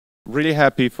really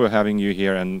happy for having you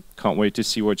here and can't wait to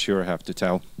see what you have to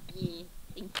tell.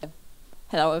 Thank you.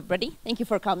 Hello, everybody. Thank you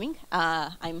for coming.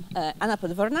 I'm Anna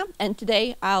Podedworna, and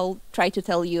today I'll try to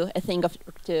tell you a thing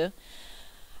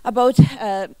about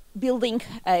building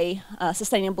a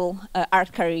sustainable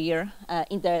art career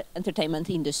in the entertainment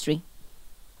industry.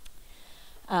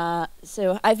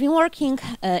 So I've been working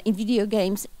in video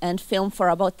games and film for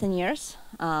about 10 years.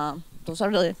 Those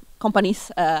are the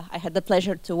companies I had the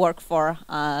pleasure to work for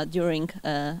during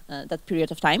that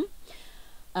period of time.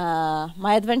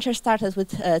 My adventure started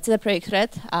with CD PROJEKT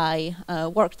RED. I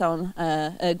worked on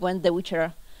GWENT the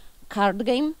Witcher card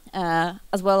game,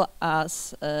 as well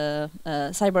as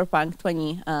Cyberpunk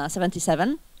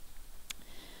 2077.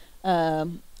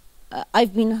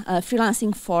 I've been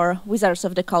freelancing for Wizards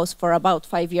of the Coast for about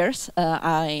 5 years.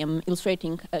 I am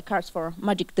illustrating cards for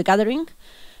Magic the Gathering,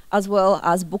 as well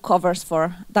as book covers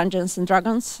for Dungeons and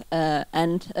Dragons,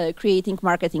 and creating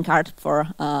marketing art for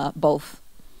both.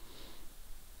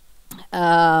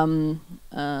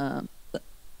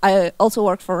 I also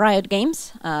worked for Riot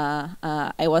Games.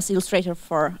 I was illustrator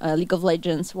for League of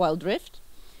Legends Wild Rift.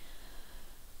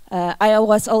 I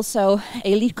was also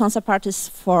a lead concept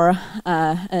artist for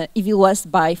Evil West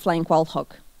by Flying Wild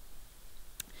Hog.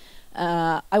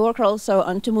 I worked also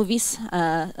on 2 movies,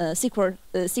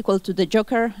 sequel to The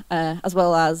Joker, as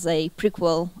well as a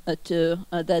prequel to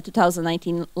the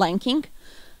 2019 Lion King.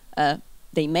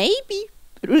 They may be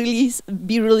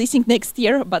releasing next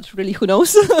year, but really who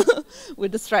knows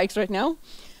with the strikes right now.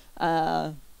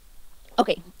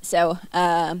 Okay, so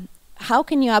how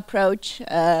can you approach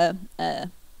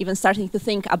even starting to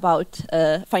think about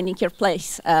finding your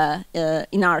place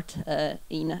in art,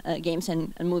 in games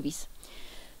and movies?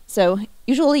 So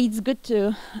usually it's good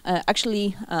to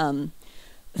actually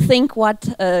think what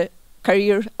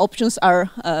career options are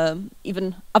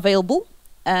even available,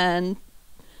 and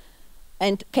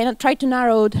kind of try to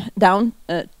narrow it down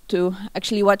to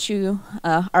actually what you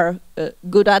are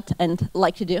good at and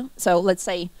like to do. So let's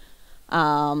say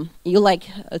you like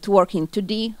to work in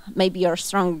 2D, maybe you're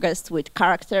strongest with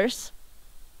characters,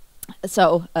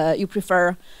 so you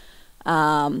prefer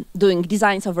doing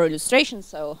designs over illustrations,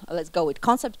 so let's go with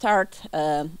concept art.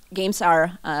 Games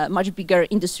are a much bigger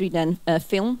industry than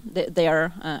film. They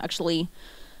are actually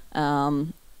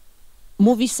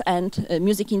movies and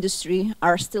music industry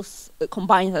are still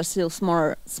combined, are still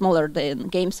smaller than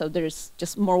games, so there's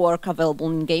just more work available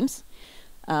in games.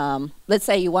 Let's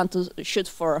say you want to shoot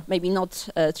for maybe not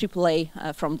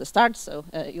AAA from the start, so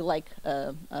you like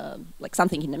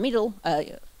something in the middle,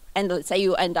 and let's say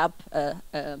you end up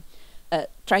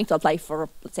trying to apply for,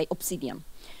 let's say, Obsidian.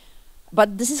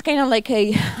 But this is kind of like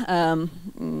a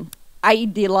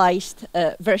idealized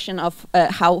version of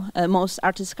how most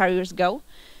artists' careers go.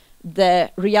 The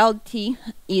reality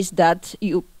is that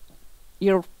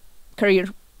your career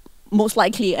most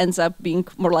likely ends up being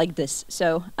more like this.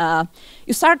 So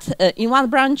you start in one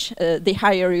branch, they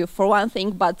hire you for one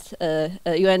thing, but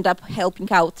you end up helping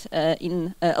out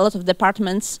in a lot of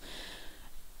departments,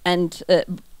 and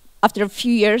after a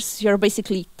few years, you're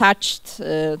basically touched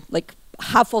like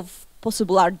half of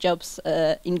possible art jobs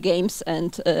in games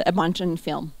and a bunch in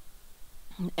film.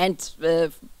 And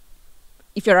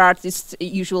if you're an artist,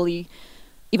 usually,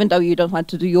 even though you don't want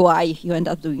to do UI, you end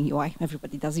up doing UI.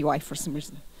 Everybody does UI for some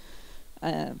reason.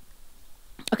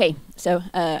 Okay, so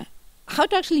how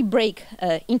to actually break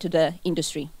into the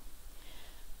industry?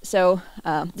 So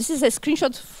this is a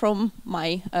screenshot from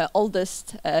my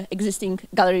oldest existing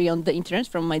gallery on the internet,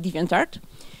 from my DeviantArt.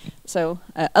 So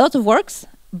a lot of works,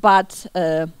 but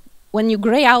when you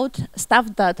gray out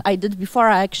stuff that I did before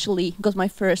I actually got my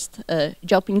first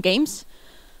job in games,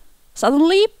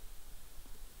 suddenly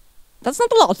that's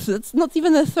not a lot. That's not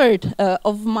even a third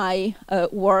of my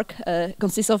work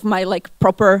consists of my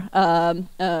proper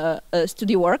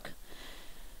studio work.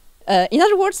 In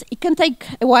other words, it can take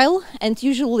a while, and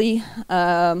usually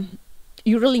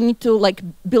you really need to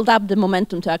build up the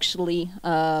momentum to actually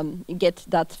get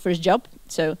that first job.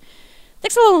 So it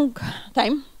takes a long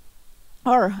time,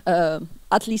 or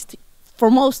at least for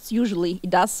most, usually it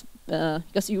does,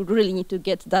 because you really need to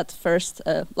get that first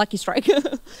lucky strike.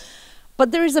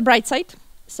 But there is a bright side.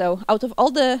 So out of all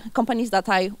the companies that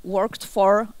I worked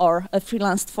for or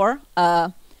freelanced for,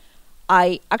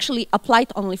 I actually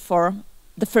applied only for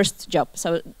the first job.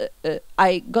 So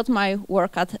I got my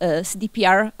work at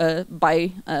CDPR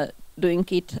by doing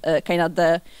it kind of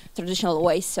the traditional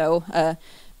way. So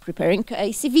preparing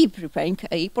a CV, preparing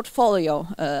a portfolio,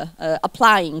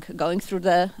 applying, going through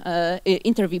the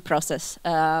interview process.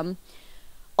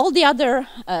 All the other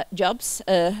jobs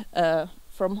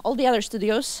from all the other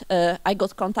studios, I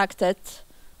got contacted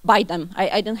buy them.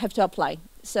 I don't have to apply.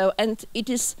 So, and it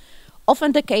is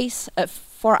often the case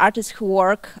for artists who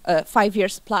work 5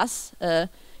 years plus.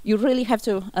 You really have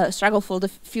to struggle for the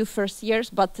few first years,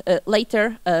 but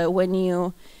later, when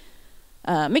you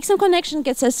make some connection,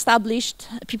 gets established,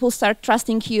 people start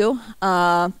trusting you,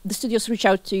 the studios reach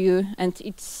out to you, and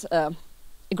it's a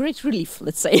great relief,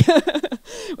 let's say,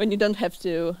 when you don't have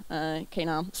to kind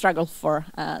of struggle for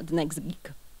the next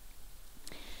gig.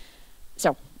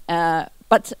 So,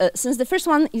 but since the first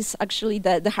one is actually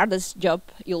the hardest job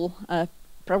you'll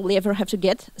probably ever have to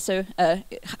get, so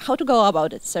how to go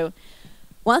about it? So,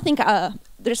 one thing,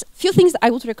 there's a few things that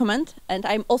I would recommend, and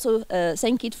I'm also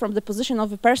saying it from the position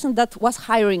of a person that was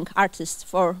hiring artists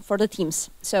for the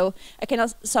teams. So I kind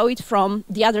of saw it from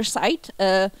the other side,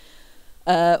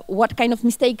 what kind of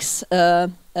mistakes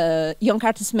young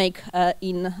artists make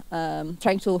in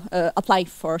trying to apply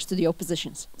for studio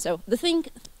positions. So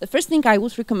the first thing I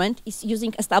would recommend is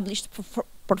using established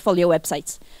portfolio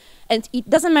websites. And it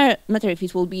doesn't matter if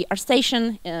it will be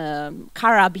ArtStation,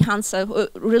 Cara, Behance,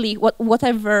 really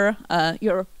whatever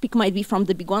your pick might be from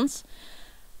the big ones.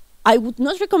 I would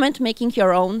not recommend making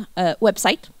your own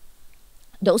website.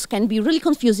 Those can be really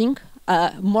confusing.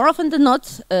 More often than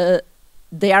not,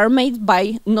 they are made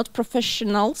by not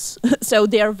professionals, so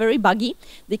they are very buggy.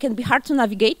 They can be hard to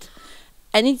navigate.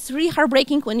 And it's really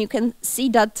heartbreaking when you can see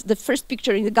that the first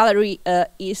picture in the gallery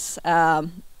is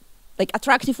like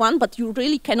attractive one, but you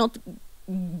really cannot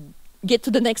get to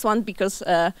the next one because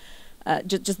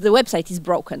just the website is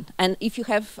broken. And if you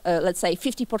have, let's say,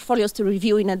 50 portfolios to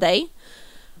review in a day,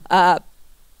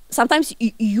 sometimes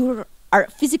you are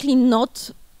physically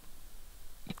not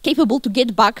capable to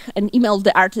get back and email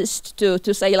the artist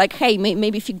to say like, hey,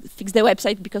 maybe fix the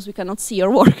website because we cannot see your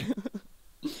work.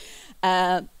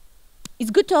 It's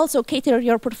good to also cater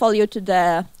your portfolio to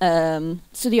the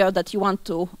studio that you want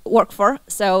to work for.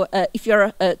 So if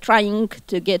you're trying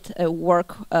to get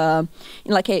work in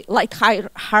like a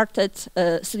light-hearted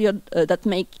studio that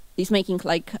is making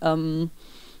like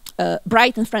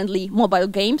bright and friendly mobile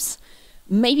games,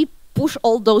 maybe push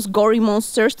all those gory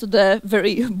monsters to the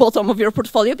very bottom of your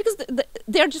portfolio because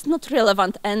they're just not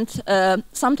relevant. And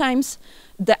sometimes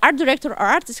the art director or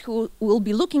artist who will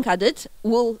be looking at it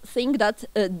will think that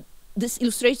this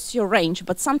illustrates your range,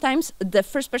 but sometimes the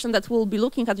first person that will be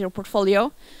looking at your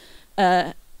portfolio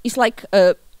is like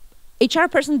a HR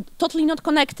person totally not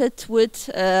connected with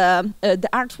the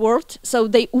art world, so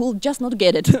they will just not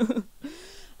get it.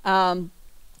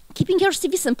 Keeping your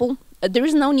CV simple, there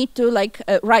is no need to like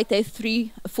write a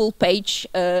 3 full-page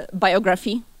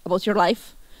biography about your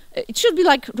life. It should be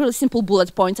like really simple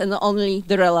bullet points and only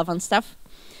the relevant stuff.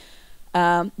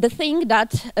 The thing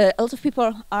that a lot of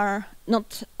people are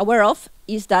not aware of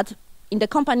is that in the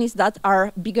companies that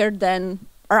are bigger than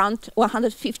around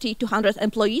 150 to 100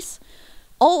 employees,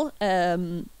 all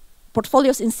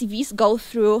portfolios and CVs go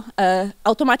through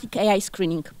automatic AI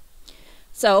screening.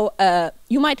 So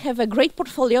you might have a great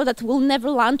portfolio that will never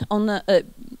land on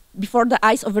before the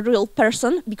eyes of a real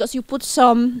person because you put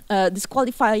some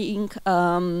disqualifying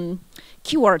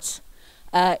keywords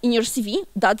in your CV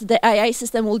that the AI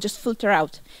system will just filter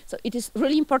out. So it is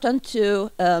really important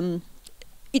to,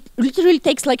 it literally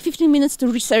takes like 15 minutes to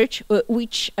research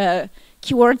which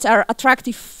keywords are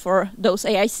attractive for those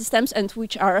AI systems and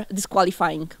which are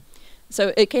disqualifying.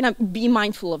 So kind of be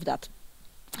mindful of that.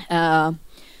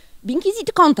 Being easy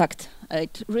to contact.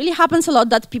 It really happens a lot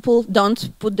that people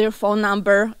don't put their phone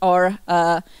number or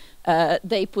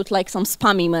they put like some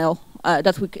spam email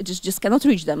that we just cannot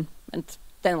reach them. And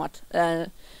then what?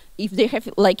 If they have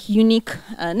like unique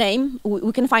name,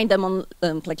 we can find them on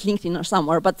like LinkedIn or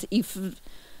somewhere. But if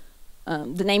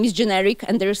the name is generic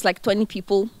and there's like 20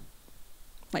 people,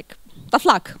 like tough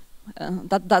luck.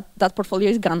 That portfolio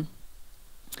is gone.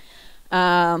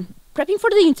 Prepping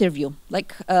for the interview,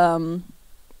 like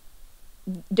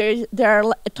there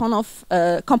are a ton of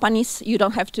companies. You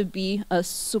don't have to be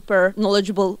super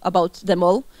knowledgeable about them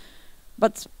all,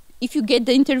 but if you get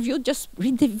the interview, just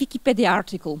read the Wikipedia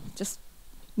article, just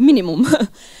minimum.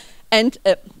 And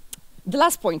the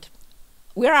last point,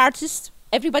 we're artists,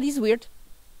 everybody's weird,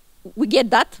 we get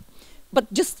that,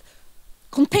 but just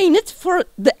contain it for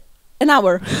an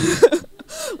hour.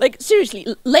 Like seriously,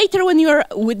 later when you're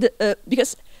with,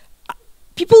 because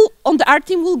people on the art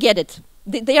team will get it.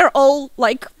 They are all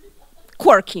like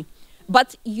quirky.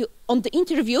 But on the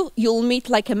interview, you'll meet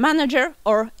like a manager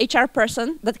or HR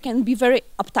person that can be very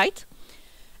uptight.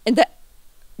 And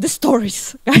the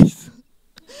stories, guys.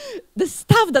 The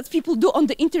stuff that people do on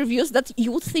the interviews that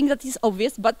you would think that is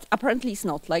obvious, but apparently it's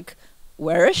not. Like,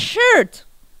 wear a shirt.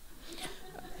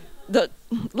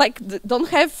 don't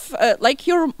have like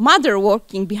your mother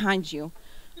walking behind you,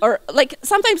 or like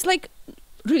sometimes like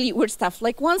really weird stuff.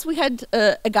 Like once we had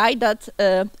a guy that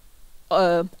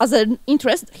as an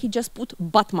interest he just put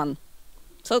Batman.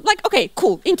 So like, okay,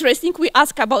 cool, interesting. We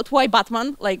ask about why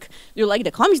Batman. Like, do you like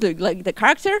the comics? Do you like the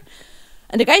character?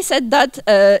 And the guy said that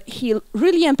he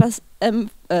really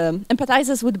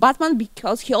empathizes with Batman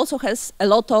because he also has a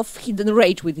lot of hidden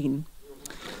rage within.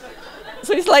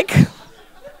 So it's like,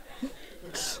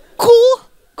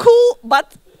 cool,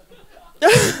 but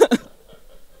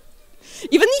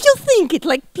even if you think it,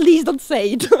 like, please don't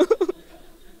say it.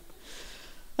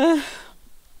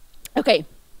 Okay.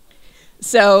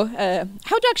 So,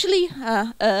 how to actually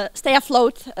stay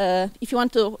afloat if you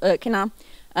want to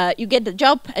you get the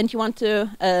job and you want to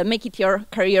make it your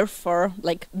career for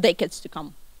like decades to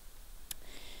come.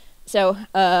 So,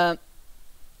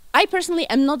 I personally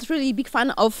am not really a big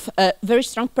fan of very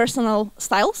strong personal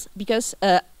styles because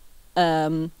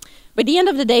by the end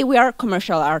of the day we are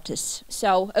commercial artists.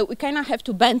 So we kind of have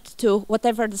to bend to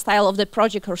whatever the style of the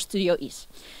project or studio is.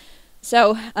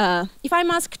 So if I'm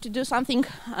asked to do something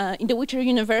in the Witcher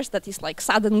universe that is like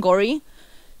sad and gory,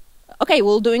 okay,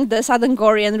 we're doing the sad and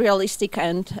gory and realistic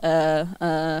and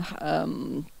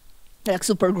like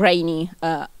super grainy.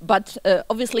 But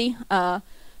obviously,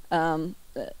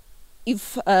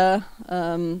 if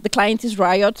the client is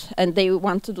Riot and they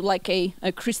want to do like a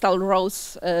Crystal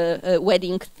Rose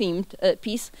wedding themed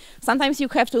piece, sometimes you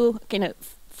have to kind of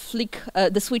flick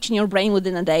the switch in your brain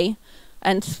within a day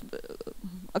and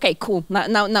okay, cool.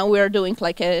 Now we are doing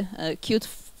like a cute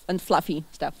and fluffy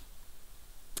stuff.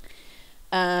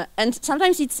 And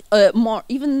sometimes it's more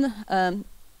even.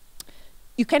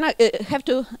 You cannot have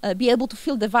to be able to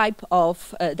feel the vibe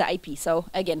of the IP. So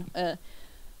again,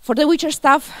 for the Witcher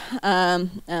stuff,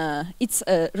 it's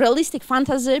realistic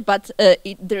fantasy, but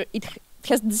it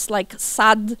has this like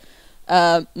sad,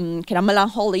 kind of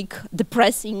melancholic,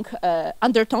 depressing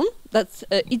undertone that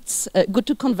it's good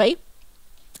to convey.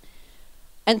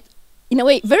 And in a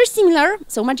way, very similar,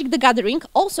 so Magic the Gathering,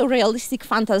 also realistic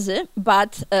fantasy,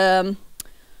 but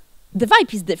the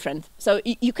vibe is different. So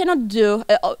you cannot do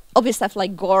obvious stuff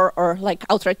like gore or like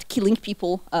outright killing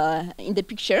people in the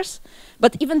pictures,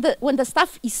 but even when the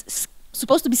stuff is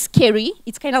supposed to be scary,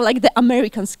 it's kind of like the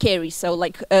American scary, so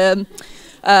like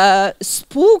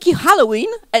spooky Halloween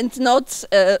and not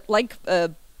like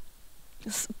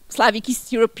Slavic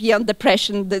East European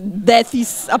depression, the death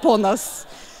is upon us.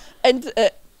 And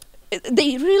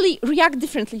they really react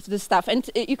differently to the stuff, and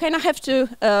you kind of have to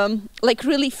like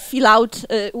really feel out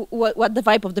what the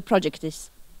vibe of the project is.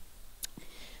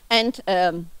 And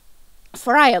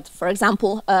for Riot, for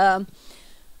example,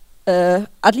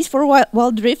 at least for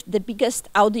Wild Rift, the biggest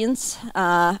audience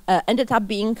ended up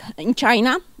being in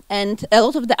China, and a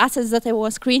lot of the assets that I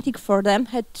was creating for them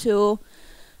had to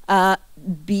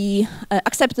be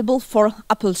acceptable for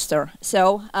Apple Store.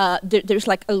 So there's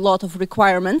like a lot of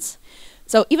requirements.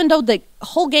 So even though the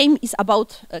whole game is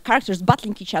about characters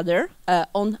battling each other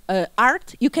on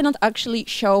art, you cannot actually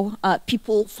show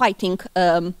people fighting.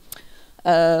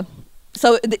 So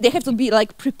they have to be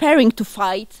like preparing to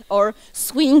fight or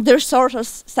swinging their swords or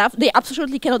stuff. They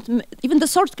absolutely cannot, even the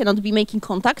swords cannot be making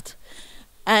contact.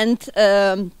 And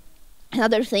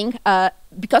another thing,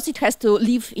 because it has to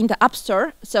live in the App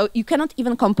Store, so you cannot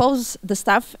even compose the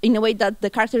stuff in a way that the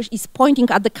character is pointing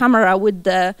at the camera with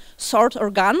the sword or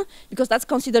gun, because that's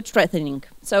considered threatening.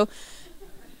 So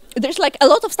there's like a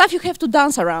lot of stuff you have to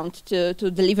dance around to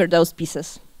deliver those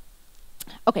pieces.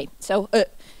 Okay, so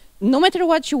no matter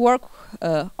what you work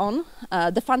on,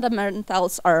 the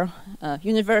fundamentals are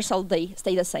universal, they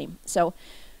stay the same. So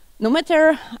no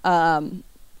matter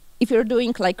if you're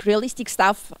doing like realistic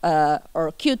stuff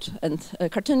or cute and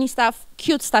cartoony stuff,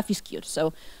 cute stuff is cute.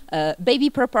 So baby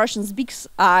proportions, big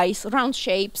eyes, round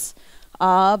shapes.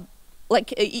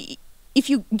 Like if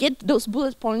you get those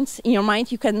bullet points in your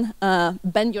mind, you can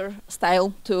bend your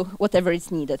style to whatever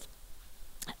is needed.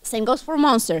 Same goes for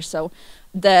monsters. So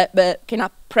the kind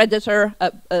of predator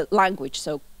language.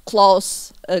 So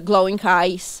claws, glowing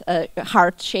eyes,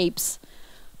 heart shapes.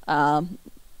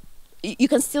 You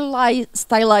can still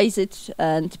stylize it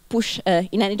and push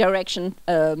in any direction.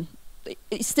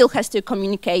 It still has to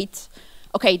communicate.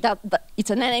 Okay, that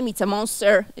it's an enemy, it's a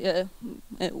monster.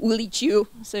 Will eat you.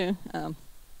 So,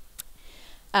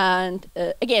 and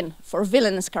again, for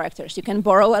villainous characters, you can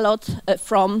borrow a lot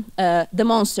from the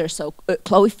monster. So,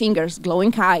 clawy fingers,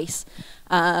 glowing eyes,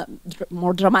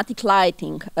 more dramatic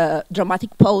lighting,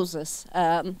 dramatic poses.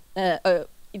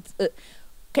 It's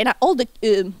kind of all the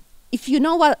if you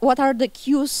know what are the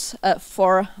cues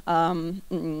for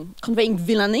conveying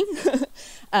villainy,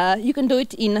 you can do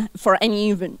it for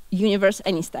any universe,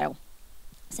 any style.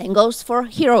 Same goes for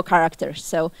hero characters.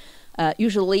 So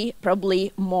usually,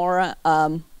 probably more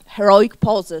heroic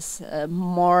poses,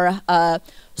 more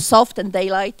soft and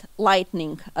daylight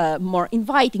lightning, more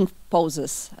inviting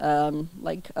poses,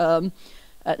 like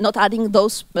not adding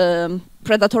those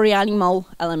predatory animal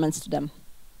elements to them.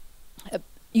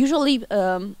 Usually,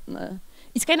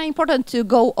 it's kind of important to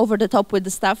go over the top with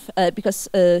the stuff because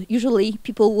usually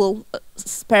people will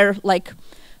spare like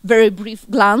very brief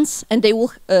glance and they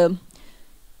will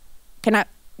kind of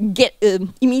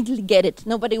immediately get it.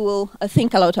 Nobody will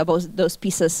think a lot about those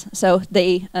pieces. So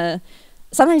they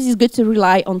sometimes it's good to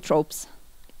rely on tropes.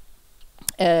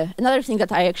 Another thing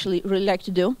that I actually really like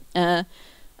to do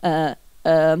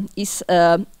is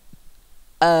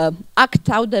act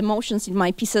out the emotions in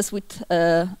my pieces with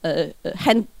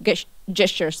hand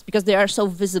gestures because they are so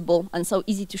visible and so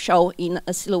easy to show in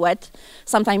a silhouette.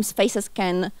 Sometimes faces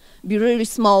can be really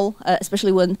small,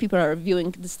 especially when people are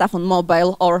viewing the stuff on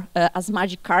mobile or as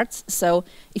magic cards. So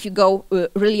if you go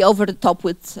really over the top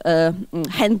with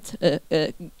hand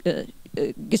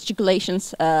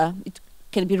gesticulations, it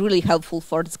can be really helpful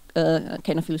for this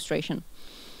kind of illustration.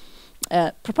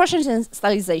 Proportions and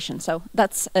stylization. So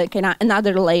that's kind of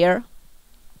another layer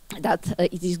that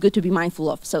it is good to be mindful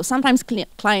of. So sometimes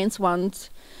clients want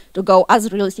to go as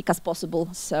realistic as possible.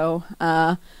 So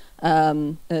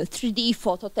 3D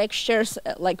photo textures,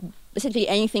 like basically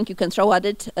anything you can throw at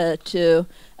it to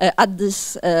add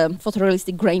this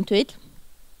photorealistic grain to it.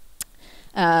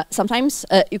 Sometimes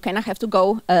you kind of have to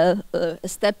go a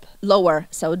step lower.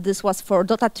 So this was for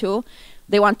Dota 2.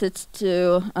 They wanted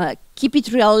to keep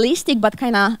it realistic, but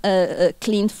kind of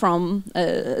cleaned from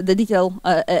the detail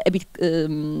a bit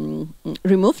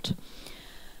removed.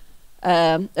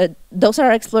 Those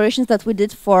are explorations that we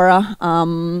did for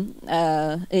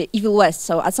Evil West.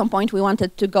 So at some point we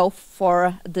wanted to go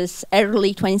for this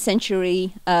early 20th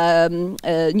century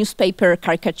newspaper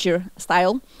caricature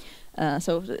style.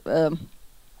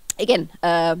 Again,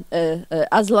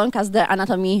 as long as the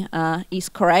anatomy is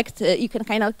correct, you can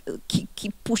kind of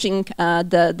keep pushing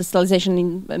the stylization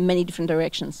in many different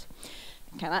directions.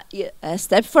 Kind of a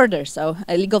step further, so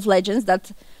League of Legends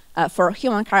that for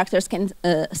human characters can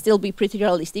still be pretty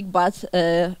realistic, but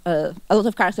a lot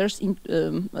of characters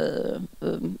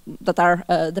that are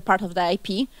the part of the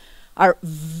IP are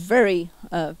very,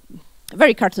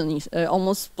 very cartoony,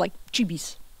 almost like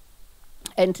chibis.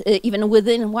 And even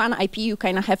within one IP, you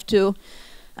kind of have to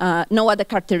know what the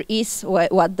character is,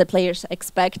 what the players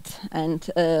expect, and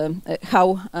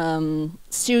how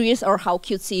serious or how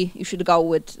cutesy you should go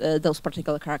with those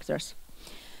particular characters.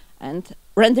 And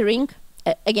rendering,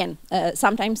 again,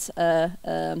 sometimes you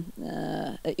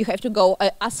have to go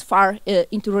as far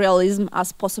into realism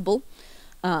as possible,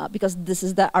 because this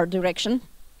is the art direction.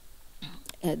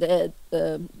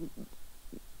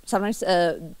 Sometimes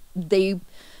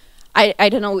I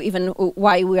don't know even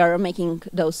why we are making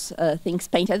those things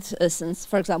painted, since,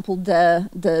 for example,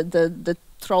 the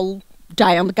troll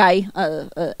giant guy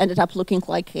ended up looking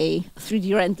like a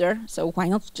 3D render, so why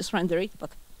not just render it? But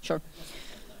sure.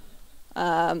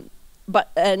 But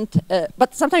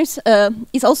sometimes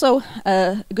it's also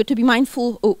good to be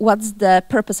mindful what's the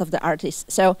purpose of the artist.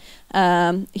 So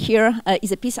here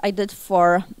is a piece I did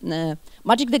for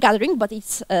Magic the Gathering, but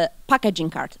it's a packaging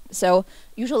card. So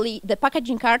usually the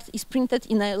packaging card is printed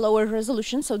in a lower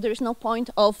resolution, so there is no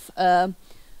point of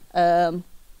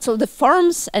so the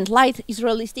forms and light is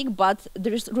realistic, but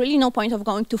there is really no point of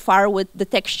going too far with the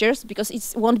textures because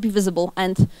it won't be visible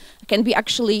and can be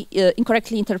actually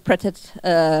incorrectly interpreted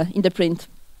in the print.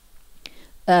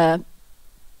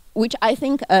 Which I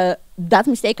think that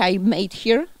mistake I made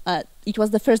here, it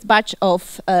was the first batch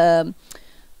of card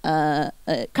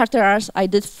I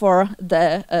did for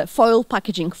the foil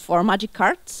packaging for Magic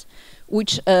cards,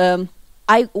 which I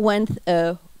went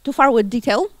too far with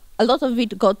detail. A lot of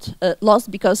it got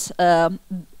lost because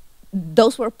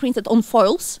those were printed on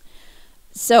foils.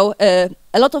 So a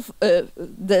lot of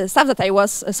the stuff that I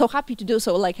was so happy to do,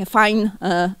 so like a fine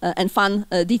and fun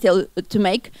detail to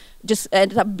make, just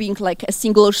ended up being like a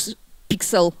single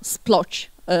pixel splotch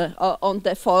on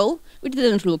the foil, which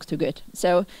didn't look too good.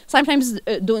 So sometimes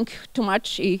doing too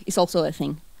much is also a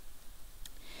thing.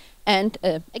 And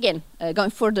again,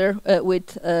 going further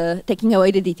with taking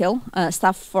away the detail,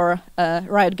 stuff for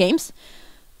Riot Games,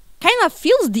 kind of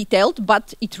feels detailed,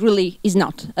 but it really is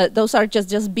not. Those are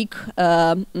just big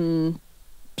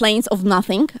planes of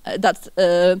nothing that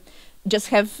just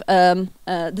have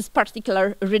this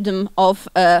particular rhythm of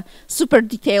super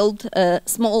detailed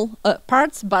small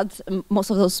parts, but most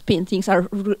of those paintings are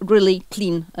really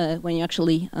clean when you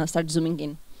actually start zooming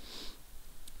in.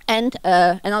 And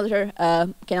another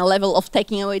kind of level of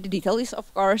taking away the detail is,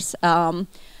 of course,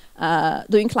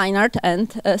 doing line art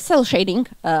and cell shading.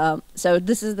 So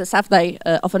this is the stuff that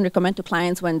I often recommend to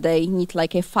clients when they need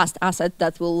like a fast asset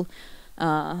that will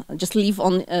just live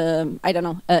on, I don't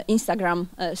know, Instagram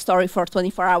story for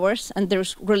 24 hours, and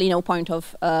there's really no point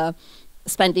of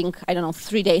spending, I don't know,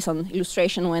 3 days on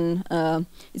illustration when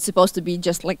it's supposed to be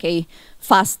just like a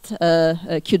fast,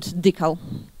 cute decal.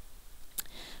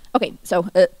 Okay, so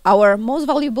our most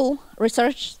valuable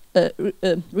resource, I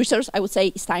would say,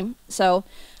 is time. So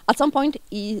at some point,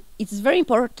 it's very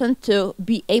important to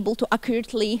be able to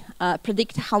accurately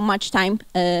predict how much time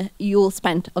you will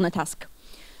spend on a task.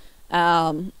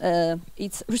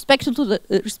 It's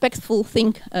respectful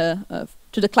thing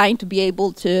to the client to be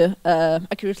able to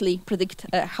accurately predict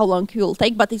how long you will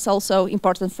take, but it's also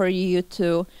important for you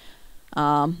to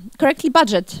correctly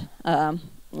budget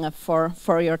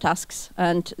for your tasks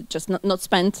and just not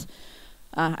spend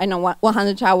I know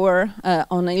 100 hours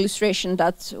on an illustration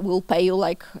that will pay you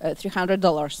like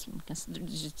 $300.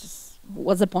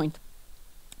 What's the point?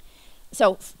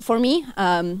 So for me,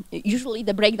 usually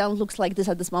the breakdown looks like this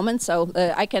at this moment. So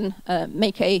I can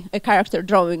make a character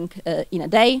drawing in a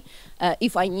day.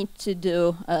 If I need to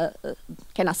do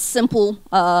kind of simple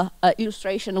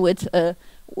illustration with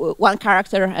one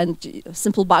character and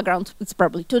simple background, it's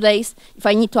probably 2 days. If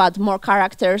I need to add more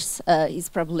characters, it's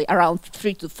probably around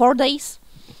 3 to 4 days.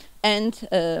 And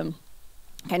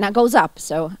kind of goes up.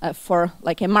 So for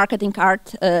like a marketing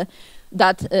art,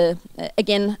 that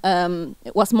again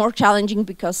was more challenging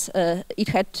because it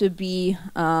had to be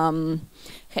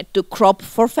had to crop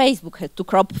for Facebook, had to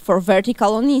crop for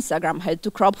vertical on Instagram, had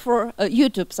to crop for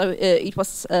YouTube. So it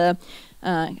was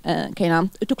kind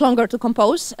of took longer to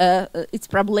compose. It's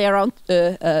probably around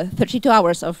 32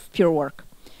 hours of pure work.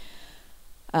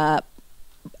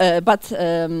 But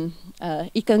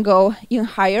it can go even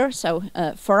higher. So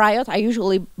for Riot, I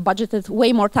usually budgeted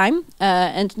way more time,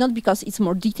 and not because it's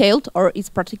more detailed or it's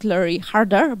particularly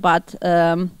harder, but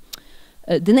the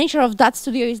nature of that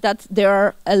studio is that there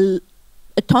are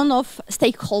a ton of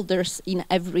stakeholders in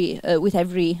every with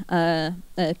every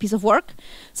piece of work.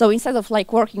 So instead of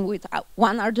like working with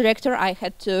one art director, I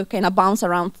had to kind of bounce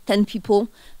around 10 people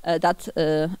that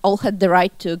all had the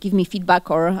right to give me feedback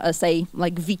or say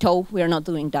like veto, we are not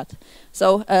doing that.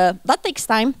 So that takes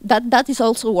time. That is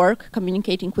also work,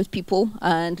 communicating with people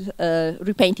and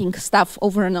repainting stuff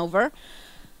over and over.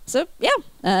 So yeah,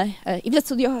 if the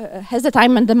studio has the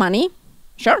time and the money,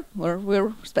 sure,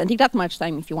 we're spending that much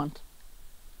time if you want.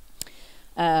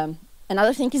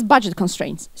 Another thing is budget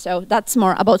constraints. So that's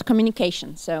more about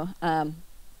communication. So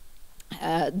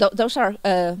those are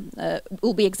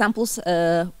will be examples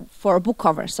for book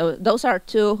covers. So those are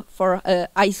two for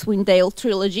Icewind Dale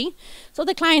trilogy. So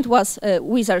the client was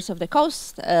Wizards of the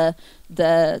Coast.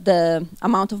 The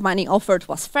amount of money offered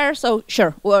was fair. So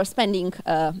sure, we're spending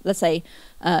let's say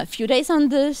a few days on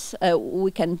this.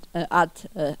 We can add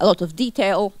a lot of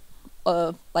detail,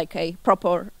 like a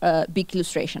proper big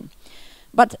illustration.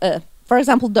 But for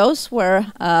example, those were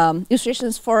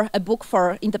illustrations for a book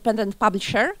for independent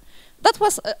publisher. That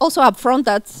was also upfront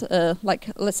that, like,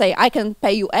 let's say I can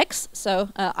pay you X, so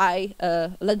I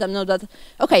let them know that,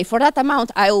 okay, for that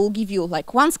amount, I will give you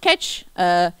like one sketch,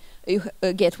 you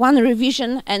get one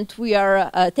revision, and we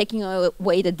are taking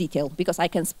away the detail, because I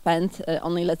can spend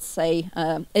only, let's say,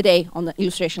 a day on the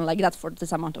illustration like that for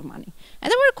this amount of money. And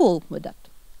they were cool with that.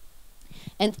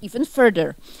 And even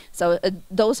further, so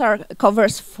those are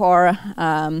covers for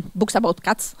books about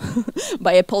cats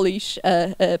by a Polish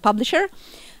publisher.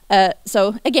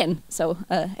 So again,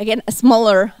 a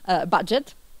smaller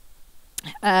budget.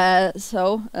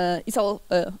 So it's all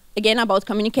again about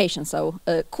communication. So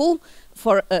cool,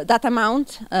 for that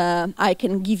amount, I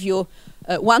can give you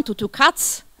 1 to 2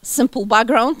 cats, simple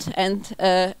background, and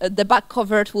the back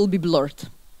cover will be blurred.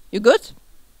 You good?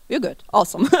 You're good.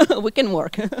 Awesome. We can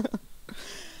work.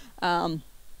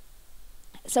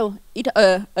 So it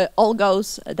all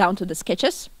goes down to the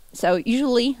sketches. So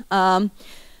usually,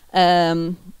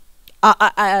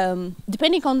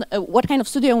 depending on what kind of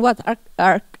studio and what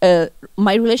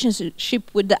my relationship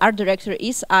with the art director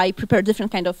is, I prepare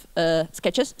different kind of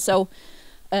sketches. So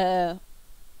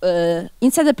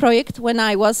inside the project, when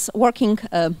I was working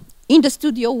in the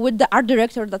studio with the art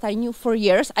director that I knew for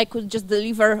years, I could just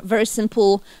deliver very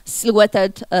simple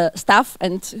silhouetted stuff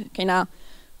and kind of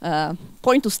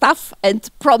point to stuff and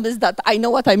promise that I know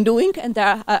what I'm doing, and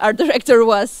our director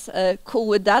was cool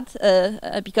with that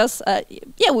because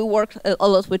yeah, we worked a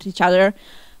lot with each other.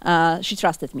 She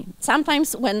trusted me.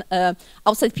 Sometimes when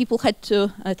outside people had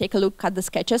to take a look at the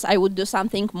sketches, I would do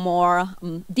something more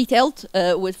detailed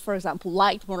with, for example,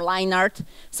 light, more line art,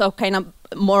 so kind of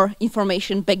more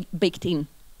information baked in.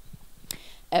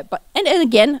 And then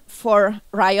again, for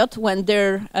Riot, when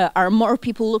there are more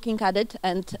people looking at it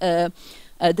and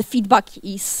the feedback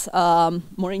is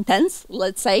more intense,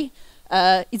 let's say,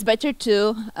 it's better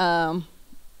to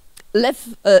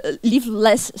leave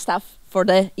less stuff for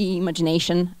the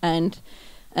imagination and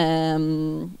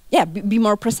yeah, be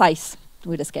more precise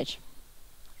with the sketch.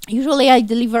 Usually I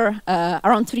deliver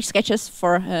around 3 sketches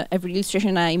for every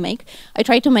illustration I make. I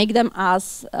try to make them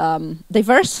as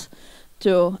diverse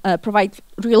to provide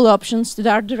real options to the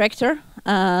art director.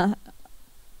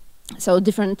 So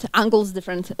different angles,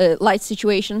 different light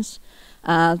situations,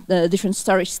 the different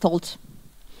stories told.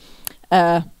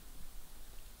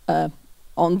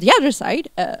 On the other side,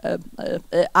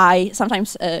 I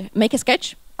sometimes make a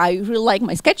sketch. I really like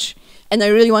my sketch, and I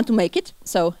really want to make it.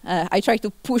 So I try to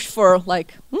push for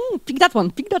like, pick that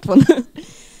one, pick that one.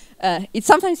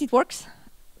 Sometimes it works,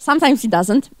 sometimes it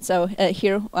doesn't. So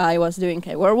here I was doing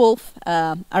a werewolf.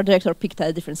 Our director picked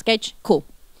a different sketch. Cool.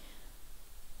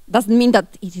 Doesn't mean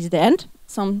that it is the end.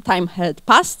 Some time had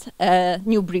passed. A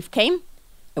new brief came.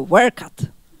 A haircut.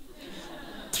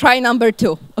 Try number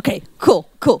 2. Okay, cool,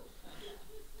 cool.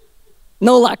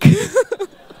 No luck.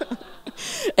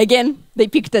 Again, they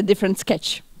picked a different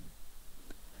sketch.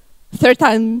 3rd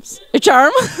time's a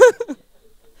charm.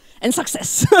 And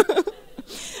success.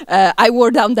 I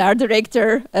wore down the art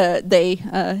director. They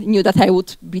knew that I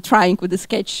would be trying with the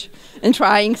sketch and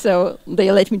trying, so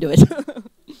they let me do it.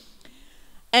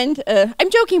 And I'm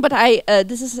joking, but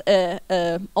this is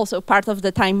also part of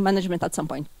the time management at some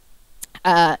point.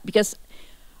 Because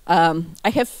I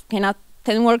have kind of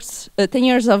 10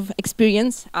 years of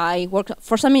experience. I worked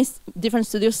for so many different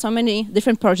studios, so many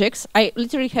different projects. I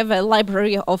literally have a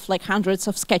library of like hundreds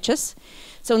of sketches.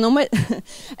 So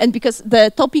and because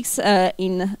the topics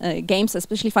in games,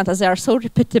 especially fantasy, are so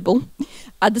repeatable,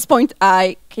 at this point,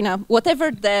 I kind of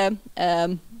whatever the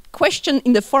question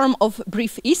in the form of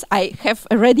brief is, I have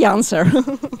a ready answer.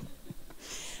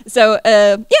 So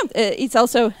yeah, it's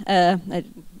also a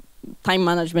time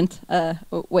management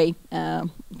way.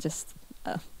 Just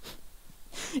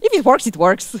if it works, it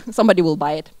works. Somebody will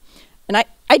buy it, and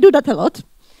I do that a lot.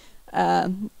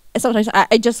 Sometimes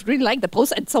I just really like the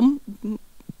post, and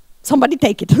somebody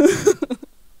take it.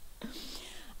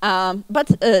 But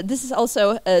this is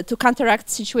also to counteract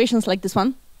situations like this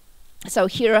one. So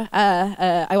here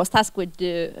I was tasked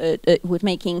with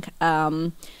making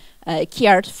key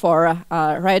art for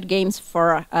Riot Games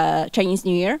for Chinese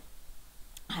New Year.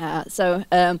 So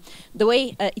the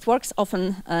way it works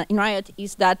often in Riot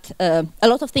is that a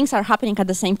lot of things are happening at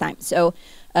the same time. So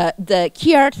the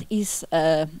key art is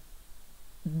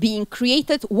being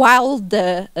created while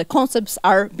the concepts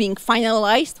are being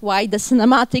finalized, while the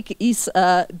cinematic is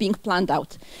being planned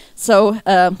out. So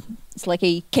it's like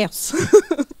a chaos.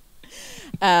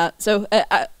 So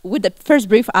with the first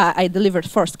brief, I delivered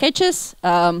 4 sketches.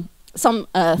 Some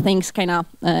things kind of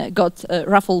got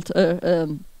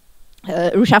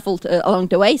reshuffled along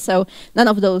the way, so none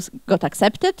of those got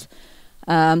accepted.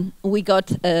 We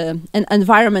got an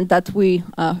environment that we,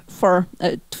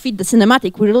 to fit the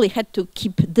cinematic, we really had to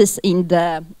keep this in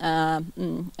the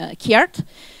key art,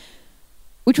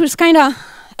 which was kind of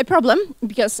a problem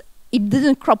because it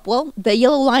didn't crop well. The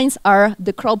yellow lines are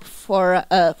the crop for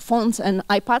phones and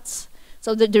iPads,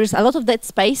 so there's a lot of dead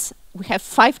space. We have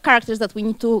 5 characters that we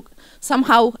need to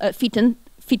somehow fit in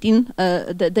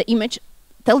the image,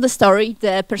 tell the story.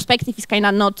 The perspective is kind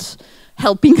of not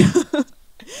helping.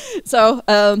 So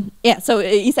yeah, so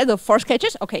instead of 4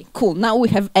 sketches, okay, cool, now we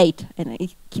have 8, and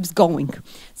it keeps going.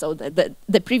 So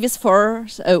the previous 4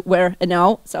 were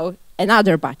now, so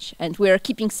another batch, and we're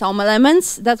keeping some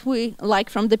elements that we like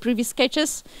from the previous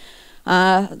sketches,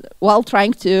 while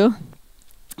trying to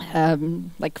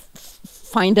like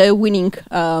find a winning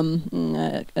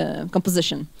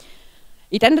composition.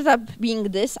 It ended up being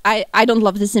this. I don't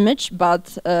love this image,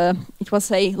 but it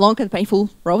was a long and painful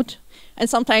road. And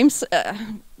sometimes,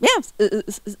 yeah,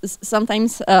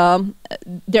 sometimes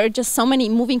there are just so many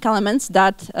moving elements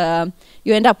that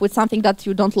you end up with something that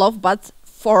you don't love, but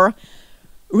for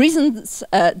reasons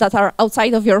that are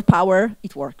outside of your power,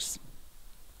 it works.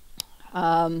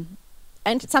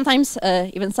 and sometimes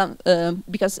even some,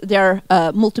 because there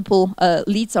are multiple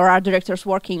leads or art directors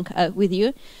working with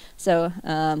you. So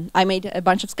I made a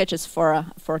bunch of sketches for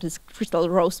this Crystal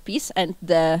Rose piece, and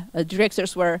the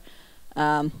directors were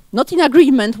not in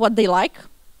agreement what they like,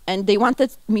 and they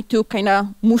wanted me to kind of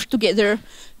mush together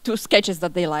two sketches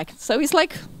that they liked. So it's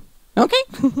like, okay,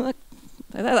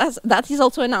 that is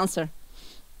also an answer.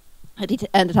 And it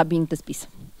ended up being this piece.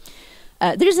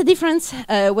 There is a difference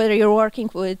whether you're working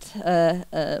with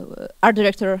art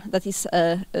director that is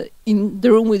in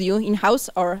the room with you in-house,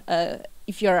 or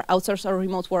if you're outsourced or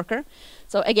remote worker.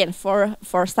 So again, for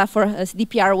stuff for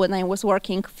CDPR, when I was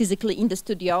working physically in the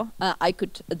studio, I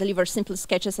could deliver simple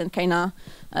sketches and kind of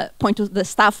point to the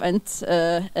stuff and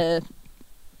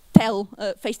tell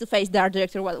face-to-face the art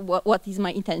director what is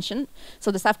my intention.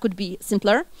 So the stuff could be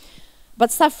simpler.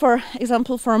 But stuff, for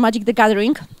example, for Magic the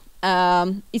Gathering,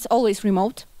 it's always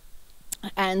remote,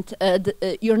 and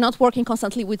you're not working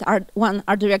constantly with one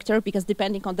art director, because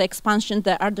depending on the expansion,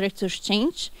 the art directors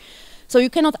change. So you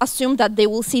cannot assume that they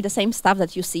will see the same stuff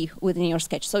that you see within your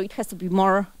sketch. So it has to be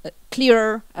more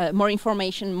clearer, more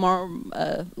information, more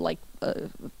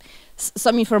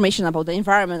some information about the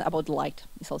environment, about the light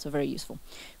is also very useful.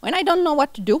 When I don't know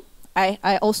what to do,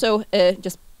 I also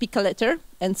just pick a letter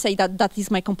and say that that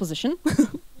is my composition.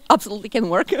 Absolutely can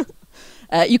work.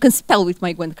 You can spell with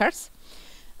my GWENT cards.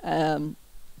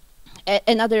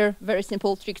 Another very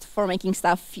simple trick for making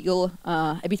stuff feel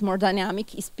a bit more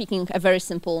dynamic is picking a very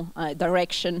simple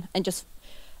direction and just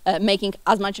making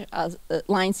as much as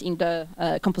lines in the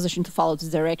composition to follow this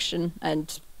direction,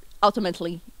 and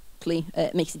automatically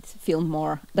makes it feel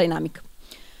more dynamic.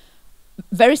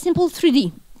 Very simple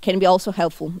 3D can be also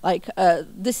helpful. Like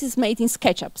this is made in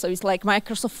SketchUp, so it's like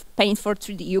Microsoft Paint for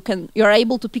 3D. You're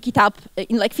able to pick it up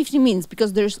in like 15 minutes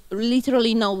because there's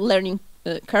literally no learning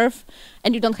curve,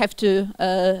 and you don't have to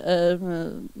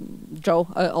draw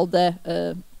all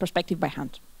the perspective by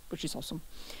hand, which is awesome.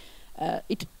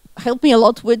 It helped me a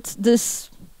lot with this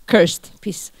cursed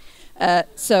piece.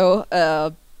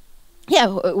 Yeah,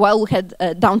 while we had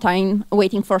downtime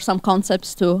waiting for some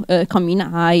concepts to come in,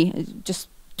 I just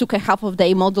took a half of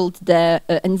day, modeled the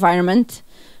environment,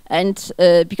 and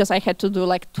because I had to do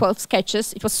like 12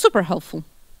 sketches, it was super helpful.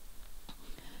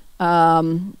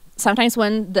 Sometimes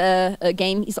when the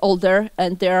game is older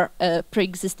and there are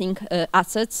pre-existing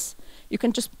assets, you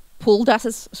can just pull the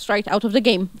assets straight out of the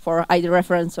game for either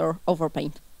reference or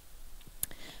overpaint.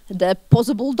 The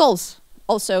posable dolls,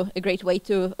 also a great way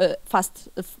to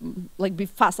be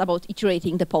fast about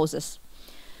iterating the poses.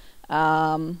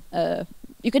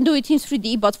 You can do it in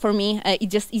 3D, but for me,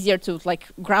 it's just easier to like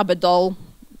grab a doll,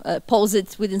 pose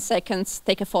it within seconds,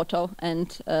 take a photo,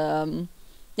 and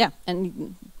yeah,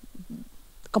 and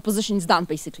composition is done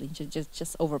basically.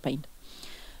 Just overpaint.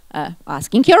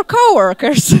 Asking your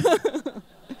coworkers,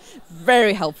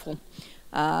 very helpful.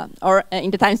 Or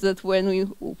in the times that when we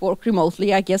work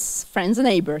remotely, I guess friends and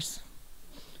neighbors.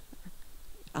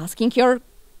 Asking your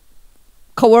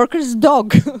coworker's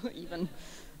dog, even.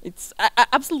 It's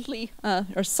absolutely,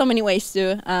 there's so many ways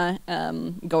to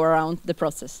go around the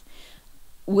process.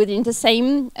 Within the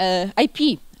same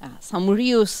IP, some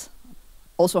reuse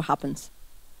also happens.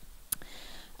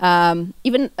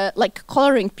 Even like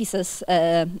coloring pieces,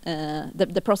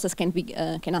 the process can be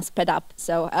kind of sped up.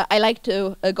 So I like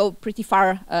to go pretty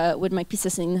far with my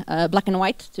pieces in black and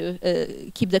white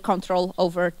to keep the control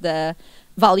over the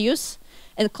values.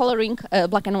 And coloring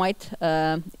black and white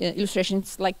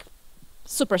illustrations like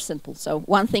super simple. So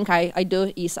one thing I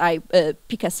do is I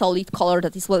pick a solid color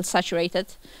that is well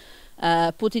saturated,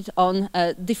 put it on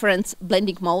a different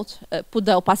blending mode, put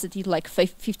the opacity like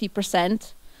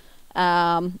 50%,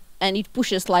 and it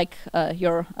pushes like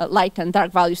your light and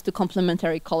dark values to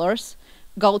complementary colors.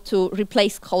 Go to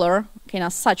replace color, kind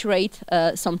of saturate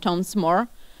some tones more,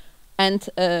 and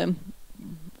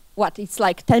it's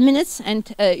like 10 minutes,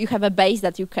 and you have a base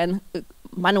that you can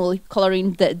manually color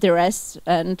in the rest,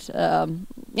 and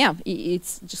yeah,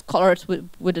 it's just colored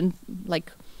within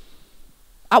like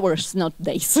hours, not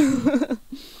days.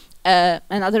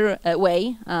 Another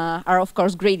way are of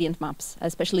course gradient maps,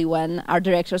 especially when art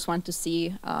directors want to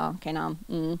see kind of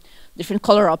different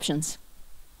color options.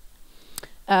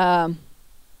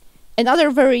 Another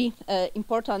very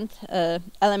important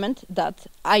element that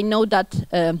I know that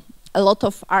a lot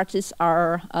of artists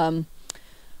are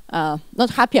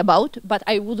not happy about, but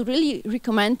I would really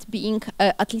recommend being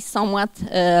at least somewhat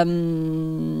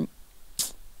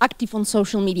active on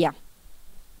social media.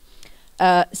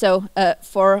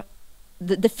 For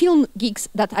the film gigs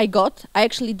that I got, I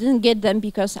actually didn't get them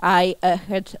because I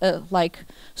had like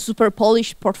super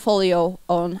polished portfolio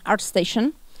on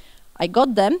ArtStation. I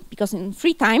got them because in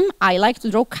free time I like to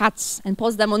draw cats and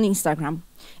post them on Instagram.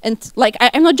 And like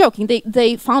I'm not joking.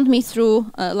 They found me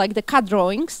through like the cat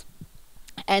drawings,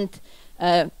 and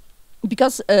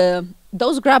because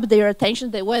those grabbed their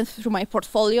attention, they went through my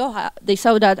portfolio. They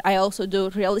saw that I also do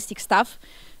realistic stuff,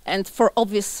 and for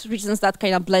obvious reasons, that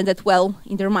kind of blended well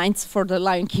in their minds for the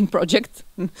Lion King project.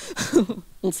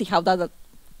 We'll see how that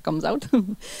comes out.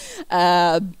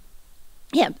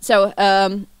 Yeah. So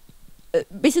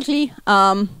basically,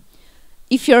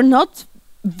 if you're not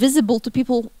visible to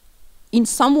people in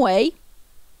some way,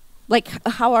 like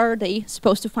how are they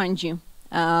supposed to find you?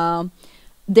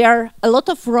 There are a lot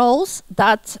of roles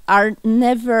that are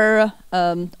never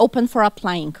open for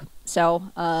applying. So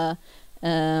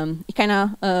it kind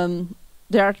of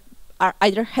there are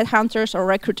either headhunters or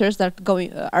recruiters that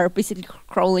are basically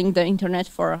crawling the internet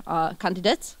for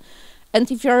candidates.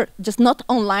 And if you're just not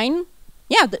online,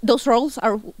 yeah, those roles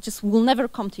will never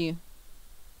come to you.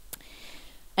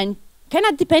 And kind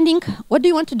of depending what do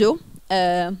you want to do,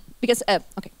 because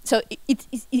okay, so it's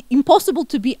impossible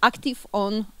to be active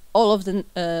on all of the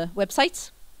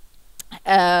websites.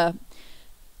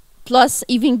 Plus,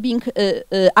 even being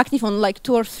active on like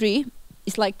 2 or 3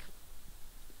 is like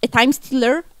a time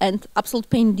stealer and absolute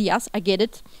pain in the ass. I get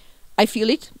it, I feel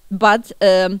it, but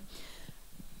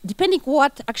depending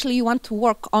what actually you want to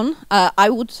work on, I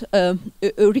would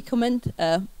recommend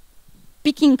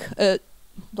picking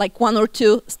like 1 or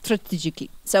 2 strategically.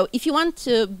 So if you want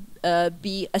to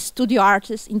be a studio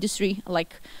artist, industry,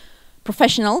 like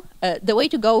professional, the way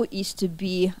to go is to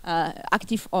be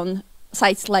active on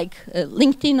sites like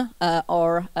LinkedIn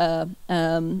or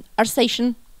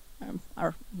ArtStation,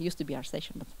 or used to be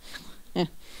ArtStation, but yeah.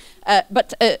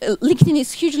 But LinkedIn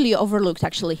is hugely overlooked.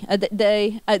 Actually,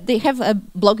 they have a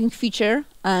blogging feature,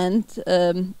 and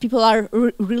people are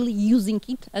really using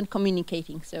it and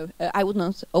communicating. So I would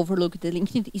not overlook the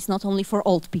LinkedIn. It's not only for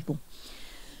old people.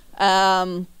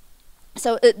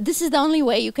 So this is the only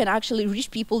way you can actually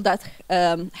reach people that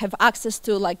have access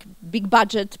to like big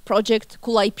budget project,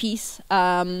 cool IPs,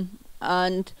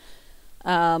 and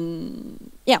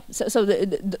yeah. So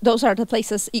those are the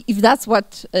places. If that's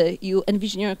what you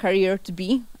envision your career to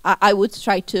be, I would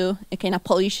try to kind of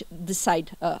polish this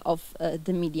side of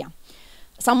the media.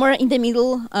 Somewhere in the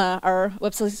middle are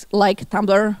websites like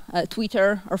Tumblr,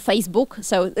 Twitter, or Facebook.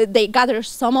 So they gather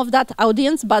some of that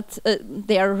audience, but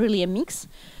they are really a mix.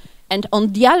 And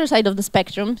on the other side of the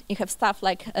spectrum, you have stuff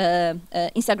like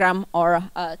Instagram or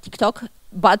TikTok,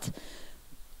 but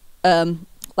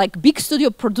like big studio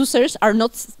producers are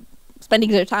not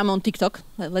spending their time on TikTok,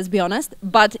 let's be honest.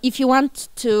 But if you want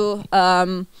to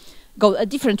go a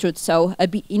different route, so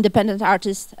be independent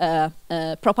artist,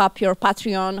 prop up your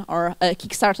Patreon or a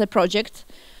Kickstarter project,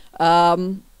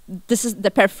 this is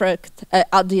the perfect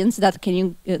audience that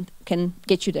can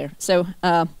get you there. So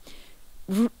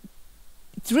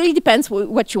it really depends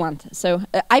what you want. So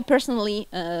I personally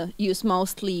use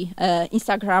mostly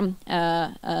Instagram,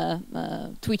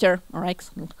 Twitter or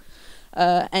X,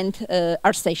 and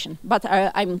ArtStation. But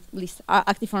I'm least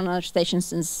active on ArtStation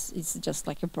since it's just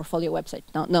like a portfolio website.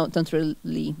 No, don't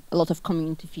really a lot of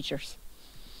community features.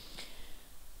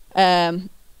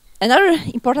 Another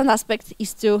important aspect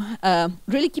is to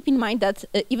really keep in mind that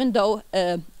even though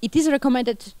it is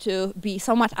recommended to be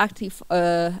somewhat active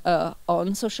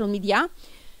on social media,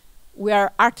 we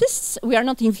are artists, we are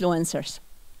not influencers.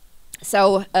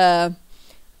 So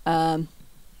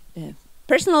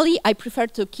personally, I prefer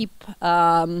to keep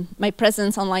my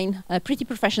presence online pretty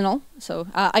professional. So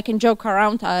I can joke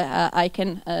around, I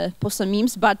can post some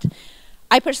memes, but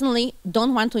I personally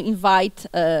don't want to invite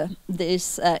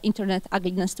this internet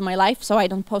ugliness to my life, so I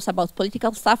don't post about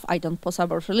political stuff, I don't post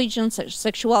about religion,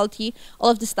 sexuality. All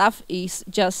of this stuff is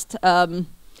just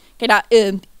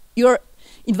you're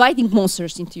inviting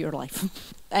monsters into your life.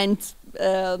 And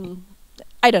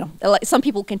I don't know, like, some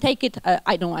people can take it,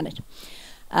 I don't want it.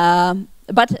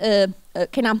 But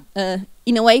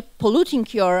in a way, polluting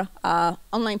your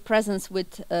online presence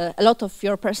with a lot of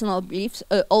your personal beliefs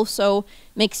also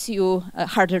makes you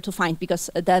harder to find, because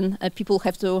then people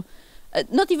have to,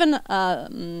 not even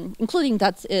including